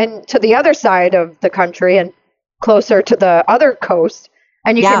and to the other side of the country and closer to the other coast.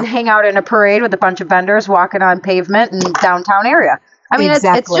 And you can hang out in a parade with a bunch of vendors walking on pavement in downtown area. I mean,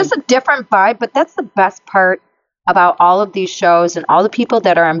 it's just a different vibe, but that's the best part about all of these shows and all the people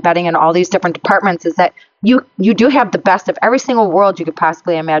that are embedding in all these different departments is that you do have the best of every single world you could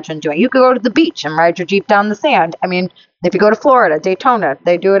possibly imagine doing. You could go to the beach and ride your Jeep down the sand. I mean, if you go to Florida, Daytona,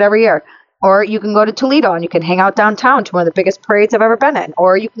 they do it every year. Or you can go to Toledo and you can hang out downtown to one of the biggest parades I've ever been in.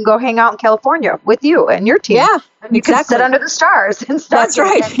 Or you can go hang out in California with you and your team. Yeah, and you can sit under the stars and stuff. That's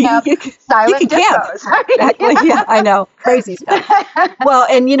right. Silent discos. Right? Exactly. Yeah, I know. Crazy stuff. Well,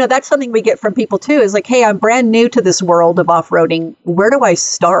 and that's something we get from people too is like, hey, I'm brand new to this world of off-roading. Where do I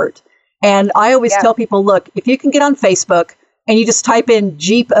start? And I always tell people, look, if you can get on Facebook and you just type in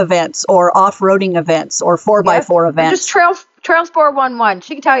Jeep events or off-roading events or 4x4 events. Or just Trails 411.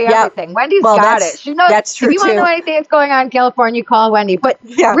 She can tell you everything. Wendy's got it. She knows. That's true. If you want to know anything that's going on in California, you call Wendy. But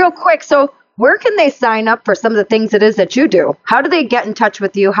real quick, so where can they sign up for some of the things it is that you do? How do they get in touch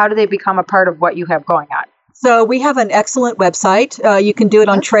with you? How do they become a part of what you have going on? So we have an excellent website. You can do it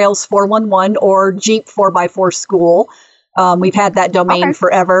on Trails 411 or Jeep 4x4 School. We've had that domain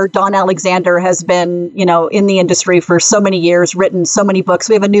forever. Don Alexander has been, in the industry for so many years, written so many books.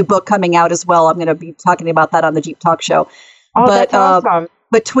 We have a new book coming out as well. I'm going to be talking about that on the Jeep Talk Show. Oh, that's awesome.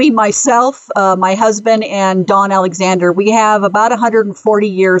 Between myself, my husband, and Don Alexander, we have about 140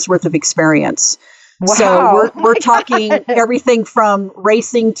 years worth of experience. Wow. So we're talking everything from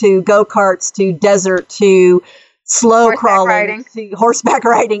racing to go-karts to desert to slow crawling to horseback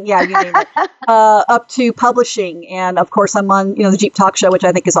riding. Yeah, you name it. Up to publishing. And of course, I'm on, the Jeep Talk Show, which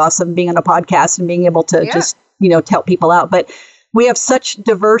I think is awesome, being on a podcast and being able to just, help people out. But we have such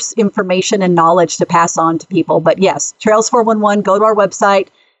diverse information and knowledge to pass on to people. But yes, Trails 411, go to our website.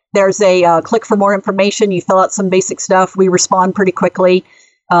 There's a click for more information. You fill out some basic stuff. We respond pretty quickly.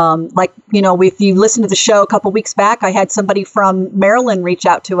 If you listened to the show a couple weeks back, I had somebody from Maryland reach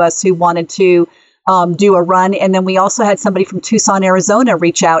out to us who wanted to do a run. And then we also had somebody from Tucson, Arizona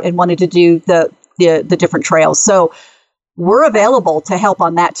reach out and wanted to do the different trails. So we're available to help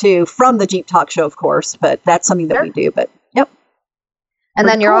on that too, from the Jeep Talk Show, of course. But that's something that we do. But And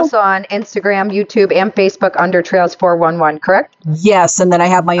then you're also on Instagram, YouTube, and Facebook under Trails 411, correct? Yes, and then I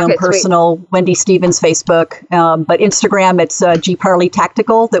have my own personal Wendy Stevens Facebook. But Instagram, it's Jeep Harley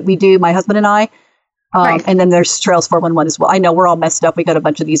Tactical that we do, my husband and I. Nice. And then there's Trails 411 as well. I know we're all messed up. We got a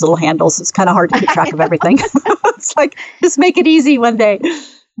bunch of these little handles. It's kind of hard to keep track of everything. It's like, just make it easy one day.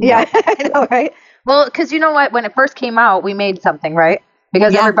 Yeah, I know, right? Well, because you know what? When it first came out, we made something, right?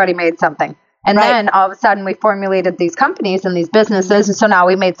 Because everybody made something. And then all of a sudden we formulated these companies and these businesses. And so now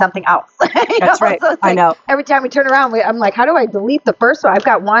we made something else. That's right. So I know. Every time we turn around, I'm like, how do I delete the first one? I've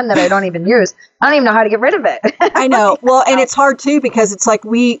got one that I don't even use. I don't even know how to get rid of it. I know. Well, and it's hard too, because it's like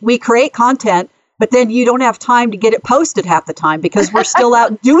we create content, but then you don't have time to get it posted half the time because we're still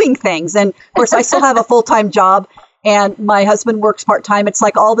out doing things. And of course, I still have a full-time job and my husband works part-time. It's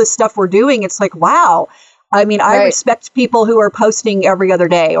like all this stuff we're doing. It's like, wow. I mean, I respect people who are posting every other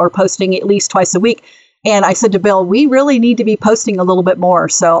day or posting at least twice a week. And I said to Bill, we really need to be posting a little bit more.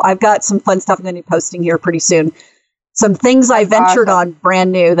 So I've got some fun stuff I'm going to be posting here pretty soon. Some things I ventured on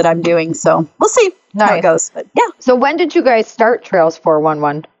brand new that I'm doing. So we'll see how it goes. But yeah. So when did you guys start Trails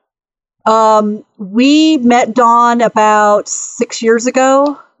 411? We met Don about 6 years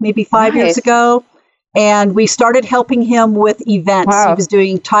ago, maybe 5 years ago. And we started helping him with events. Wow. He was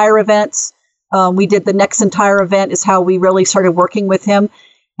doing tire events. We did the Nexen Tire event is how we really started working with him.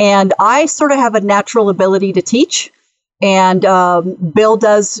 And I sort of have a natural ability to teach. And Bill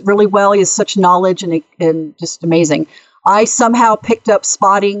does really well. He has such knowledge and just amazing. I somehow picked up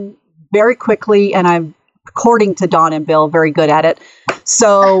spotting very quickly, and I'm, according to Don and Bill, very good at it.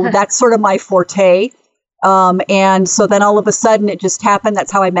 So that's sort of my forte. And so then all of a sudden it just happened.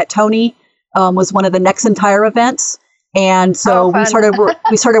 That's how I met Tony, was one of the Nexen Tire events. And so we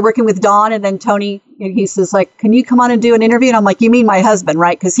started working with Don, and then Tony, he says like, can you come on and do an interview? And I'm like, you mean my husband,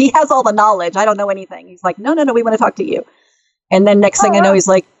 right? Because he has all the knowledge. I don't know anything. He's like, no, we want to talk to you. And then next thing I know, he's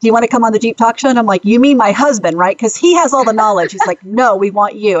like, do you want to come on the Jeep Talk Show? And I'm like, you mean my husband, right? Because he has all the knowledge. He's like, no, we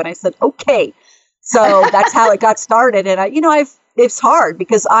want you. And I said, okay. So that's how it got started. And it's hard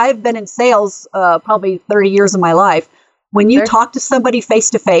because I've been in sales probably 30 years of my life. When you talk to somebody face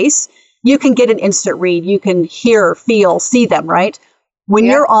to face, you can get an instant read. You can hear, feel, see them, right? When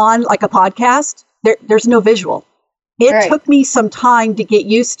you're on like a podcast, there's no visual. It took me some time to get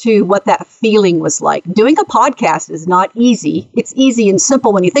used to what that feeling was like. Doing a podcast is not easy. It's easy and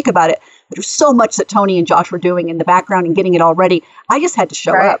simple when you think about it. But there's so much that Tony and Josh were doing in the background and getting it all ready. I just had to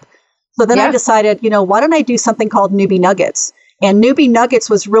show up. So then I decided, why don't I do something called Newbie Nuggets? And Newbie Nuggets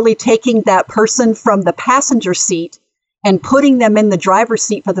was really taking that person from the passenger seat and putting them in the driver's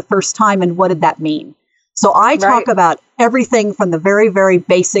seat for the first time. And what did that mean? So I talk about everything from the very, very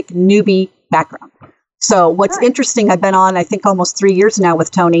basic newbie background. So what's interesting, I've been on, I think, almost 3 years now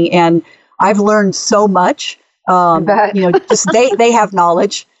with Tony, and I've learned so much. Just they have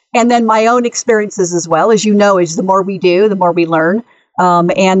knowledge. And then my own experiences as well. As you know, is the more we do, the more we learn.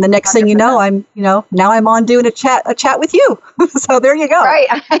 And the next 100%. Thing you know, now I'm on doing a chat with you. So there you go.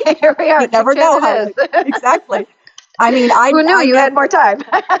 Right. Here we are. You never know. Exactly. I mean, who knew you had more time?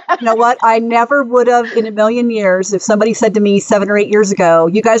 You know what? I never would have in a million years, if somebody said to me 7 or 8 years ago,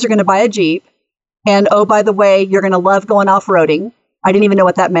 you guys are going to buy a Jeep. And oh, by the way, you're going to love going off-roading. I didn't even know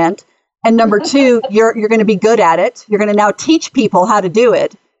what that meant. And number two, you're going to be good at it. You're going to now teach people how to do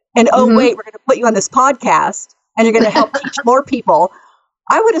it. And wait, we're going to put you on this podcast and you're going to help teach more people.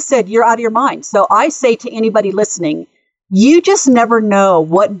 I would have said, you're out of your mind. So I say to anybody listening, you just never know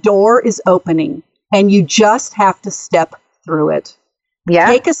what door is opening and you just have to step through it. Yeah.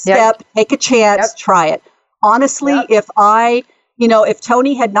 Take a step, take a chance, try it. Honestly, if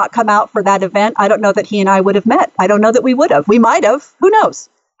Tony had not come out for that event, I don't know that he and I would have met. I don't know that we would have. We might have. Who knows?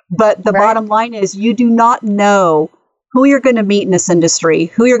 But the bottom line is you do not know who you're going to meet in this industry,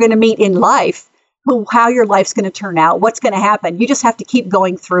 who you're going to meet in life, how your life's going to turn out, what's going to happen. You just have to keep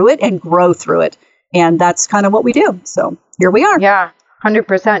going through it and grow through it. And that's kind of what we do. So here we are. Yeah,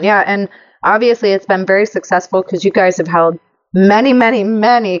 100%. Yeah. And obviously it's been very successful because you guys have held many, many,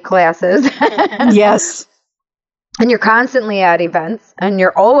 many classes. Yes. And you're constantly at events and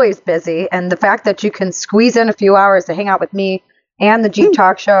you're always busy. And the fact that you can squeeze in a few hours to hang out with me and the Jeep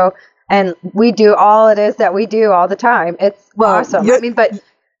Talk Show, and we do all it is that we do all the time. It's awesome.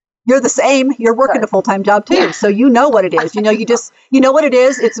 You're the same. You're working a full-time job too. Yeah. So you know what it is. You know what it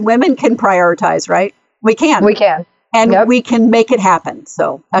is. It's women can prioritize, right? We can. And we can make it happen.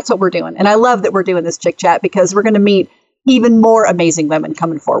 So that's what we're doing. And I love that we're doing this Chick Chat because we're going to meet even more amazing women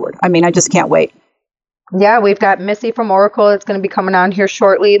coming forward. I mean, I just can't wait. Yeah, we've got Missy from Oracle that's going to be coming on here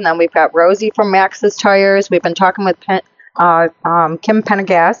shortly. And then we've got Rosie from Max's Tires. We've been talking with Kim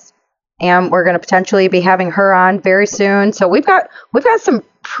Pendergast. and we're going to potentially be having her on very soon. So we've got some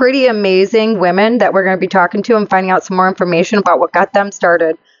pretty amazing women that we're going to be talking to and finding out some more information about what got them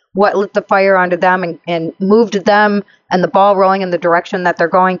started, what lit the fire under them and moved them and the ball rolling in the direction that they're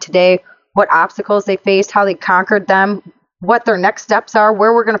going today, what obstacles they faced, how they conquered them, what their next steps are,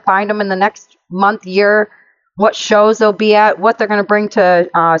 where we're going to find them in the next month, year, what shows they'll be at, what they're going to bring to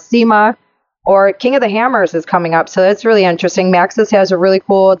SEMA, or King of the Hammers is coming up. So that's really interesting. Maxxis has a really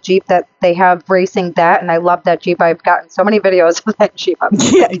cool Jeep that they have racing that, and I love that Jeep. I've gotten so many videos of that Jeep.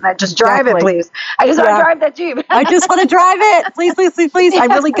 Can I just drive it, please? I just want to drive that Jeep. I just want to drive it. Please, please, please, please.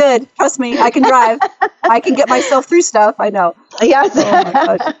 I'm really good. Trust me, I can drive. I can get myself through stuff. I know. Yes. Oh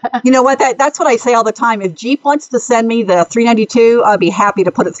my gosh. You know what? That's what I say all the time. If Jeep wants to send me the 392, I'll be happy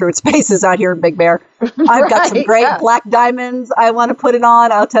to put it through its paces out here in Big Bear. I've got some great black diamonds. I want to put it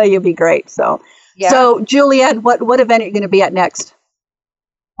on. I'll tell you, it'd be great. So Julieanne, what event are you going to be at next?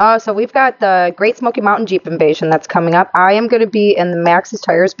 So we've got the Great Smoky Mountain Jeep Invasion that's coming up. I am going to be in the Maxxis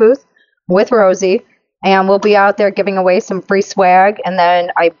Tires booth with Rosie, and we'll be out there giving away some free swag. And then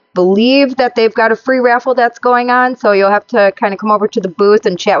I believe that they've got a free raffle that's going on, so you'll have to kind of come over to the booth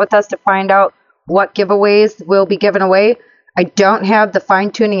and chat with us to find out what giveaways will be given away. I don't have the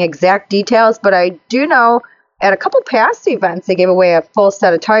fine-tuning exact details, but I do know at a couple past events, they gave away a full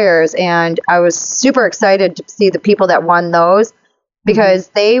set of tires, and I was super excited to see the people that won those because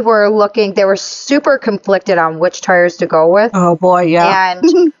they were super conflicted on which tires to go with. Oh, boy, yeah.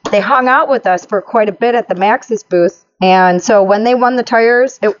 And they hung out with us for quite a bit at the Maxxis booth. And so when they won the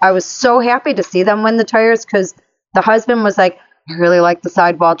tires, I was so happy to see them win the tires because the husband was like, I really like the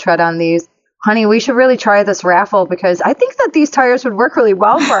sidewall tread on these. Honey, we should really try this raffle because I think that these tires would work really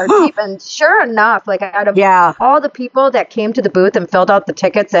well for our Jeep. And sure enough, like out of all the people that came to the booth and filled out the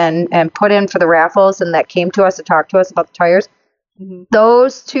tickets and put in for the raffles and that came to us to talk to us about the tires,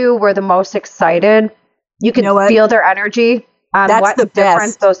 those two were the most excited. You could feel their energy on what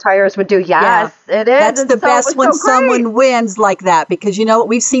difference those tires would do. Yes, it is. That's the best when someone wins like that because you know what?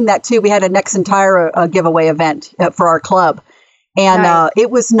 We've seen that too. We had a Nexen Tire giveaway event for our club. And it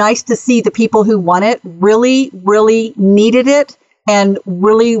was nice to see the people who won it really, really needed it and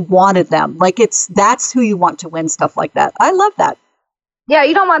really wanted them. Like that's who you want to win stuff like that. I love that. Yeah,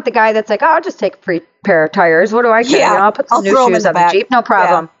 you don't want the guy that's like, oh, I'll just take a free pair of tires. What do I care? Yeah, I'll put some new shoes on the Jeep. No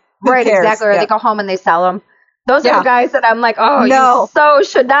problem. Yeah. Right, exactly. Or they go home and they sell them. Those are the guys that I'm like, oh, you so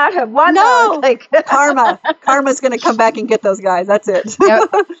should not have won those. Like, Karma's going to come back and get those guys. That's it.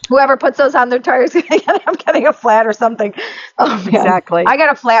 Whoever puts those on their tires, I'm getting a flat or something. Oh, man. Exactly. I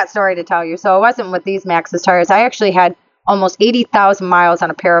got a flat story to tell you. So it wasn't with these Maxxis tires. I actually had almost 80,000 miles on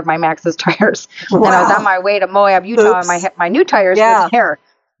a pair of my Maxxis tires. Wow. And I was on my way to Moab, Utah, and my new tires were there.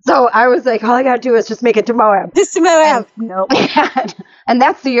 So I was like, all I got to do is just make it to Moab. Just to Moab. Nope. And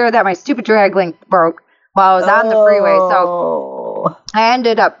that's the year that my stupid drag link broke. While I was on the freeway, so I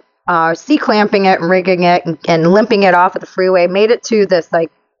ended up C-clamping it and rigging it and limping it off of the freeway. Made it to this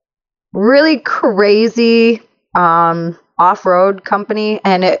like really crazy off-road company,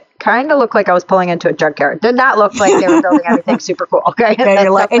 and it kind of looked like I was pulling into a junkyard. Did not look like they were building anything super cool. Okay, and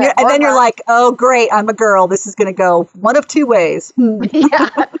you're like, oh great, I'm a girl. This is going to go one of two ways.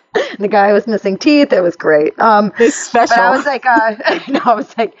 The guy was missing teeth. It was great. It's special. But I was like, I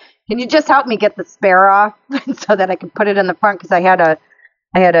was like. Can you just help me get the spare off so that I can put it in the front? Because I had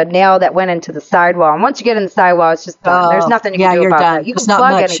a nail that went into the sidewall. And once you get in the sidewall, it's just done. There's nothing you can do about it. You can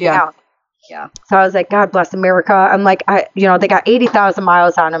plug anything out. Yeah. So I was like, God bless America. I'm like, they got 80,000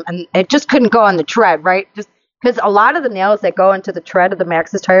 miles on them, and it just couldn't go on the tread, right? Just because a lot of the nails that go into the tread of the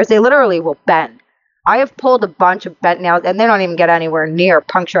Maxxis tires, they literally will bend. I have pulled a bunch of bent nails, and they don't even get anywhere near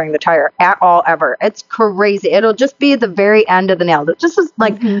puncturing the tire at all, ever. It's crazy. It'll just be the very end of the nail. It just is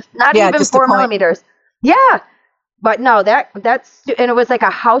like not even 4 millimeters. Yeah. But no, that's, and it was like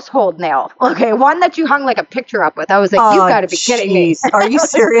a household nail. Okay. One that you hung like a picture up with. I was like, you've got to be kidding me. Are you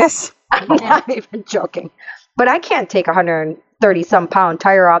serious? I'm not even joking. But I can't take 130-some pound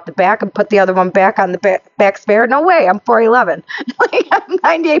tire off the back and put the other one back on the back spare. No way. I'm 4'11". Like, I'm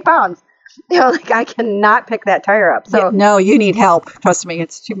 98 pounds. I cannot pick that tire up. So no, you need help. Trust me,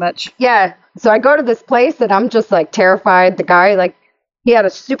 it's too much. Yeah. So I go to this place and I'm just like terrified. The guy, like, he had a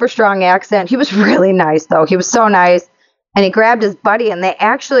super strong accent. He was really nice though. He was so nice. And he grabbed his buddy and they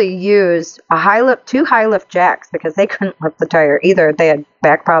actually used two high lift jacks because they couldn't lift the tire either. They had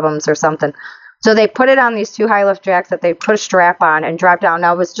back problems or something. So they put it on these two high lift jacks that they put a strap on and dropped down. And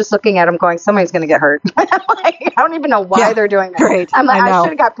I was just looking at them going, somebody's going to get hurt. Like, I don't even know why they're doing that. Great. I'm like, I should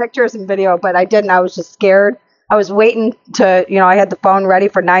have got pictures and video, but I didn't. I was just scared. I was waiting to, I had the phone ready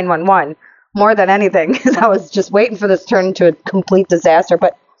for 911 more than anything because I was just waiting for this to turn into a complete disaster.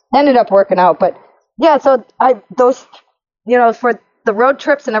 But ended up working out. But yeah, so those, for the road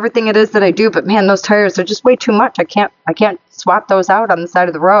trips and everything it is that I do, but man, those tires are just way too much. I can't swap those out on the side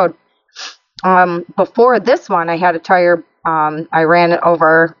of the road. Before this one, I had a tire, I ran it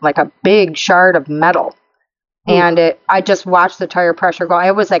over like a big shard of metal. And I just watched the tire pressure go.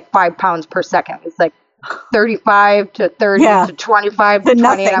 It was like 5 pounds per second. It's like 35 to 30 to 25 to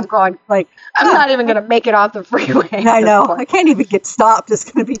 20. And I'm going, like, I'm not even going to make it off the freeway. I know. I can't even get stopped. It's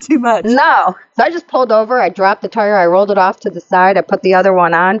going to be too much. No. So I just pulled over. I dropped the tire. I rolled it off to the side. I put the other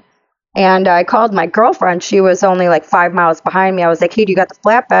one on. And I called my girlfriend. She was only like 5 miles behind me. I was like, hey, do you got the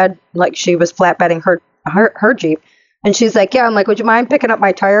flatbed? Like, she was flatbedding her Jeep. And she's like, yeah. I'm like, would you mind picking up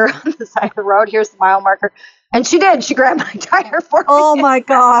my tire on the side of the road? Here's the mile marker. And she did. She grabbed my tire for me. Oh, my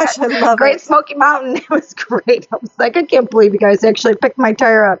gosh. I love Great Smoky Mountain. It was great. I was like, I can't believe you guys actually picked my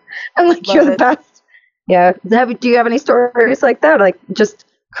tire up. I'm like, you're the best. Yeah. Do you have any stories like that? Like, just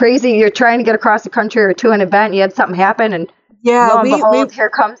crazy. You're trying to get across the country or to an event. You had something happen. And lo and behold, here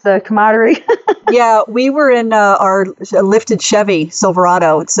comes the camaraderie. Yeah. We were in our lifted Chevy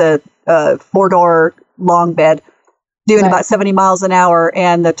Silverado. It's a 4-door long bed doing about 70 miles an hour.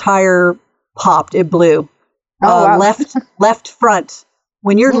 And the tire popped. It blew. Wow. left front.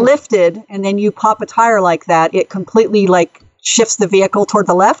 When you're lifted and then you pop a tire like that, it completely like shifts the vehicle toward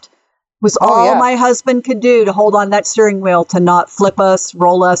the left. Was all my husband could do to hold on that steering wheel to not flip us,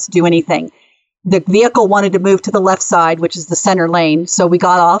 roll us, do anything. The vehicle wanted to move to the left side, which is the center lane. So we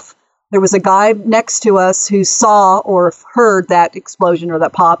got off. There was a guy next to us who saw or heard that explosion or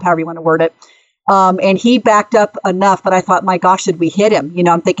that pop, however you want to word it. And he backed up enough, but I thought, my gosh, did we hit him?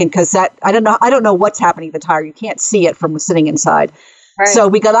 I'm thinking, because I don't know what's happening to the tire. You can't see it from sitting inside. Right. So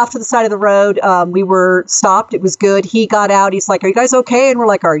we got off to the side of the road. We were stopped. It was good. He got out. He's like, are you guys okay? And we're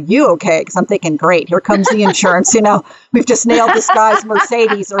like, are you okay? Because I'm thinking, great, here comes the insurance. We've just nailed this guy's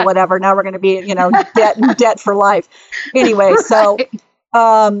Mercedes or whatever. Now we're going to be, debt for life. Anyway, so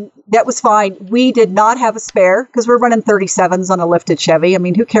that was fine. We did not have a spare because we're running 37s on a lifted Chevy. I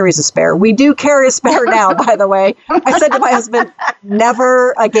mean, who carries a spare? We do carry a spare now, by the way. I said to my husband,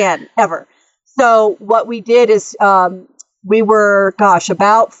 never again, ever. So what we did is we were,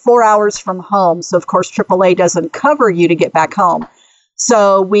 about 4 hours from home. So, of course, AAA doesn't cover you to get back home.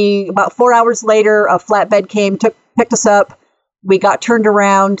 So about 4 hours later, a flatbed came, picked us up. We got turned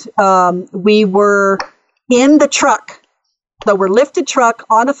around. We were in the truck. So we're lifted truck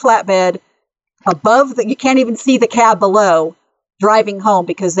on a flatbed above you can't even see the cab below, driving home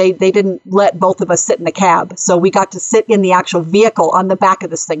because they didn't let both of us sit in the cab. So we got to sit in the actual vehicle on the back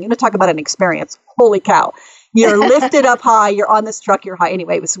of this thing. Talk about an experience. Holy cow. You're lifted up high. You're on this truck. You're high.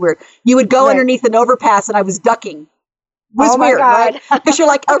 Anyway, it was weird. You would go underneath an overpass and I was ducking. It was weird, right? Because you're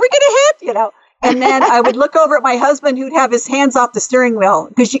like, are we going to hit? And then I would look over at my husband who'd have his hands off the steering wheel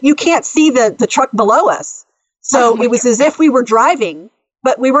because you can't see the truck below us. So it was as if we were driving,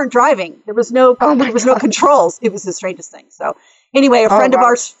 but we weren't driving. There was no controls. It was the strangest thing. So anyway, a friend of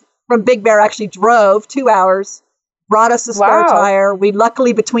ours from Big Bear actually drove 2 hours, brought us a spare tire. We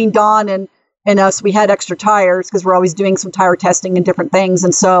luckily, between Dawn and us, we had extra tires because we're always doing some tire testing and different things.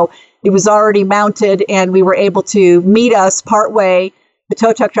 And so it was already mounted and we were able to meet us partway. The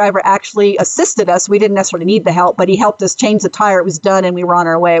tow truck driver actually assisted us. We didn't necessarily need the help, but he helped us change the tire. It was done and we were on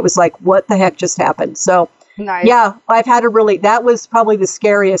our way. It was like, what the heck just happened? So nice. Yeah, I've had that was probably the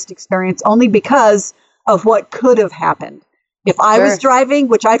scariest experience only because of what could have happened. If I was driving,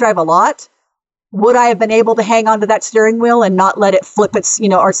 which I drive a lot, would I have been able to hang onto that steering wheel and not let it flip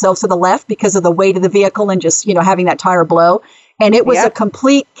ourselves to the left because of the weight of the vehicle and just, having that tire blow? And it was a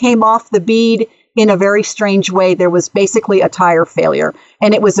complete came off the bead in a very strange way. There was basically a tire failure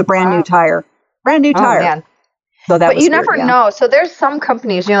and it was a brand new tire. Brand new tire. Man. So but you never know. So there's some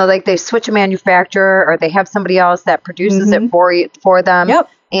companies, like they switch a manufacturer or they have somebody else that produces it for them. Yep.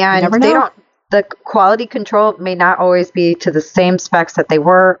 And the quality control may not always be to the same specs that they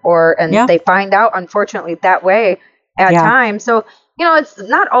were they find out, unfortunately, that way at times. So, it's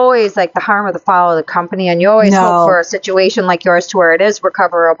not always like the harm or the foul of the company. And you always hope for a situation like yours to where it is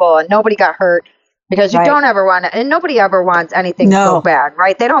recoverable and nobody got hurt because you don't ever want it. And nobody ever wants anything to go bad,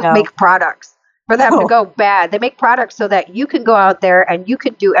 right? They don't make products for them to go bad. They make products so that you can go out there and you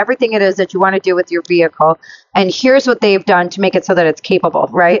can do everything it is that you want to do with your vehicle. And here's what they've done to make it so that it's capable,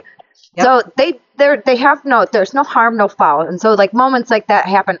 right? Yep. So they have there's no harm, no foul. And so like moments like that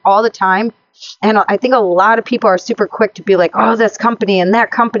happen all the time. And I think a lot of people are super quick to be like, oh, this company and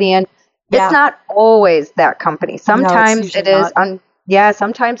that company. And it's not always that company. Sometimes it is.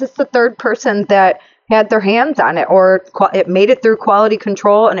 Sometimes it's the third person that had their hands on it or it made it through quality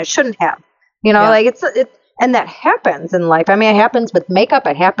control and it shouldn't have. And that happens in life. I mean, it happens with makeup.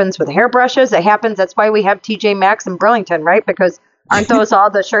 It happens with hairbrushes. It happens. That's why we have TJ Maxx in Burlington, right? Because aren't those all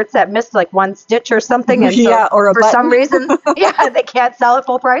the shirts that missed like one stitch or something? And so or a for button. some reason, they can't sell it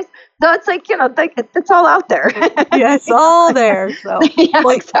full price. So it's like, it's all out there. Yeah, it's all there. So,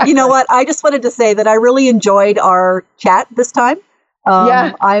 exactly. You know what? I just wanted to say that I really enjoyed our chat this time.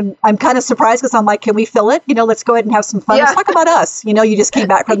 I'm kind of surprised because I'm like, can we fill it? Let's go ahead and have some fun. Let's talk about us. You just came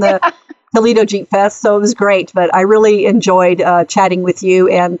back from the Toledo Jeep Fest, so it was great. But I really enjoyed chatting with you,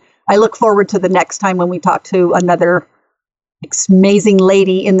 and I look forward to the next time when we talk to another amazing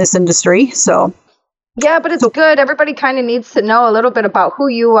lady in this industry. So. Yeah, but it's good. Everybody kind of needs to know a little bit about who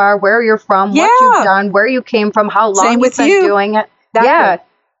you are, where you're from, what you've done, where you came from, how long you've been doing it. Exactly. Yeah.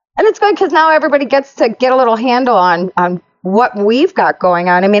 And it's good because now everybody gets to get a little handle on what we've got going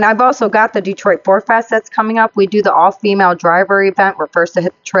on. I mean, I've also got the Detroit 4 Fest that's coming up. We do the all-female driver event. We're first to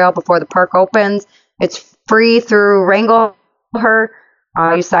hit the trail before the park opens. It's free through Wrangle Her.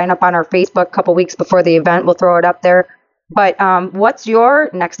 You sign up on our Facebook a couple weeks before the event. We'll throw it up there. But what's your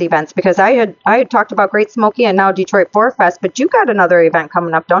next events? Because I had talked about Great Smoky and now Detroit 4 Fest, but you got another event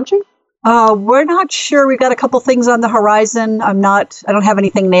coming up, don't you? We're not sure. We've got a couple things on the horizon. I don't have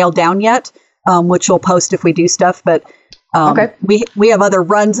anything nailed down yet, which we'll post if we do stuff. But we have other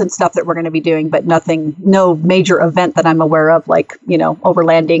runs and stuff that we're going to be doing, but no major event that I'm aware of, like,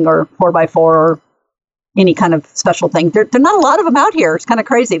 overlanding or 4x4 or any kind of special thing. There are not a lot of them out here. It's kind of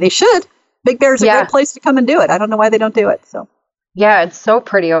crazy. They should. Big Bear's a great place to come and do it. I don't know why they don't do it. So. Yeah, it's so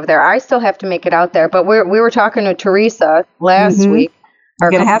pretty over there. I still have to make it out there, but we were talking to Teresa last week or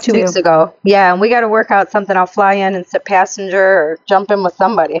 2 weeks ago. Yeah, and we got to work out something. I'll fly in and sit passenger or jump in with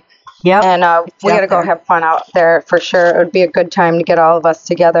somebody. Yeah, and we got to go have fun out there for sure. It would be a good time to get all of us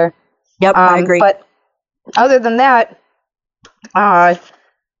together. Yep, I agree. But other than that, the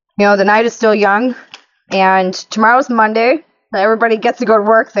night is still young, and tomorrow's Monday. Everybody gets to go to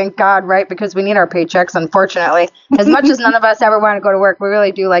work, thank God, right? Because we need our paychecks, unfortunately. As much as none of us ever want to go to work, we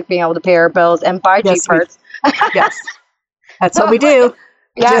really do like being able to pay our bills and buy Jeep parts. Yes, that's what we do.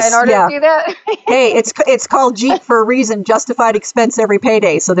 Yeah, in order to do that. Hey, it's called Jeep for a reason. Justified expense every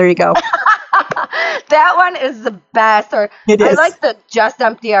payday. So there you go. That one is the best. Or it is. I like the just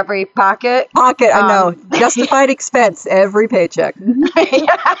empty every pocket. I know. Justified expense every paycheck.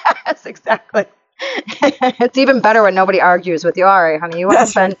 Yes, exactly. It's even better when nobody argues with you. All right, honey, you want to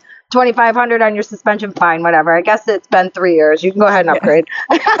spend $2,500 on your suspension? Fine, whatever. I guess it's been 3 years. You can go ahead and upgrade.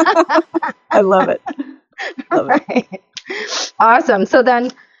 I love it. Right. Awesome. So then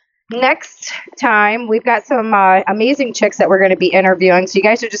next time we've got some amazing chicks that we're going to be interviewing. So you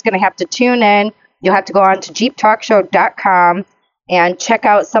guys are just going to have to tune in. You'll have to go on to jeeptalkshow.com and check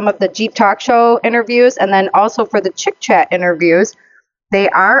out some of the Jeep Talk Show interviews, and then also for the Chick Chat interviews. They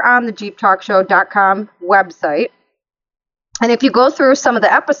are on the jeeptalkshow.com website. And if you go through some of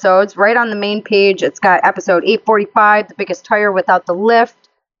the episodes, right on the main page, it's got episode 845, The Biggest Tire Without the Lift,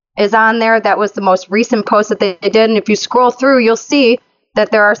 is on there. That was the most recent post that they did. And if you scroll through, you'll see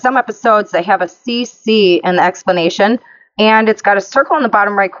that there are some episodes that have a CC in the explanation. And it's got a circle in the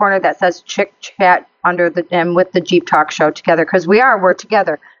bottom right corner that says Chick Chat and with the Jeep Talk Show together. Because we're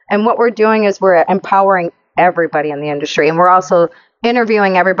together. And what we're doing is we're empowering everybody in the industry. And we're also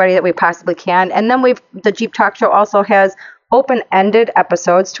interviewing everybody that we possibly can. And then the Jeep Talk Show also has open-ended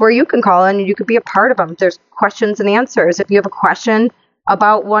episodes to where you can call in and you could be a part of them. There's questions and answers. If you have a question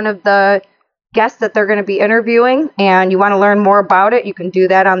about one of the guests that they're going to be interviewing and you want to learn more about it, you can do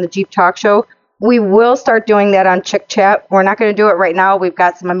that on the Jeep Talk Show. We will start doing that on Chick Chat. We're not going to do it right now. We've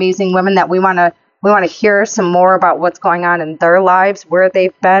got some amazing women that we want to hear some more about what's going on in their lives, where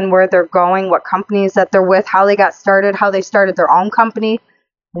they've been, where they're going, what companies that they're with, how they got started, how they started their own company,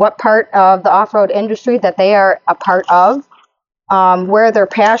 what part of the off-road industry that they are a part of, where their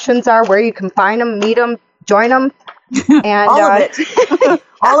passions are, where you can find them, meet them, join them. And all of it.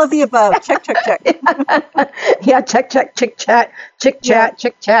 All of the above. Check. Yeah, check, chick chat, chick chat,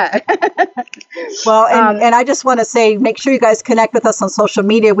 chick chat. Well, and I just want to say, make sure you guys connect with us on social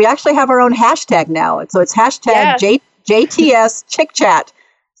media. We actually have our own hashtag now. So it's hashtag JTS Chick Chat.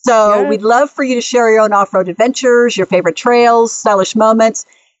 So we'd love for you to share your own off-road adventures, your favorite trails, stylish moments.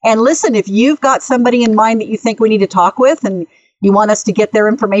 And listen, if you've got somebody in mind that you think we need to talk with and you want us to get their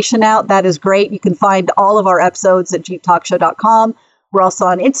information out, that is great. You can find all of our episodes at jeeptalkshow.com. We're also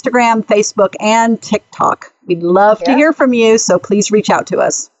on Instagram, Facebook, and TikTok. We'd love to hear from you, so please reach out to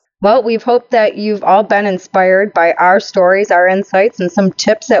us. Well, we've hoped that you've all been inspired by our stories, our insights, and some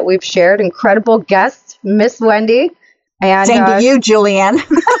tips that we've shared. Incredible guest, Miss Wendy. And, same to you, Julianne.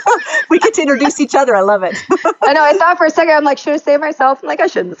 We get to introduce each other. I love it. I know. I thought for a second, I'm like, should I say myself? I'm like, I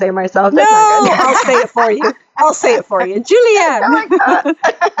shouldn't say myself. That's no, not good. I'll say it for you. I'll say it for you. Julianne.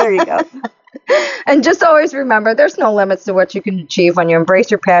 There you go. And just always remember, there's no limits to what you can achieve when you embrace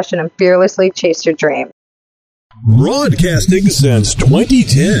your passion and fearlessly chase your dream. Broadcasting since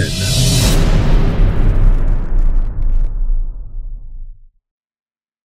 2010.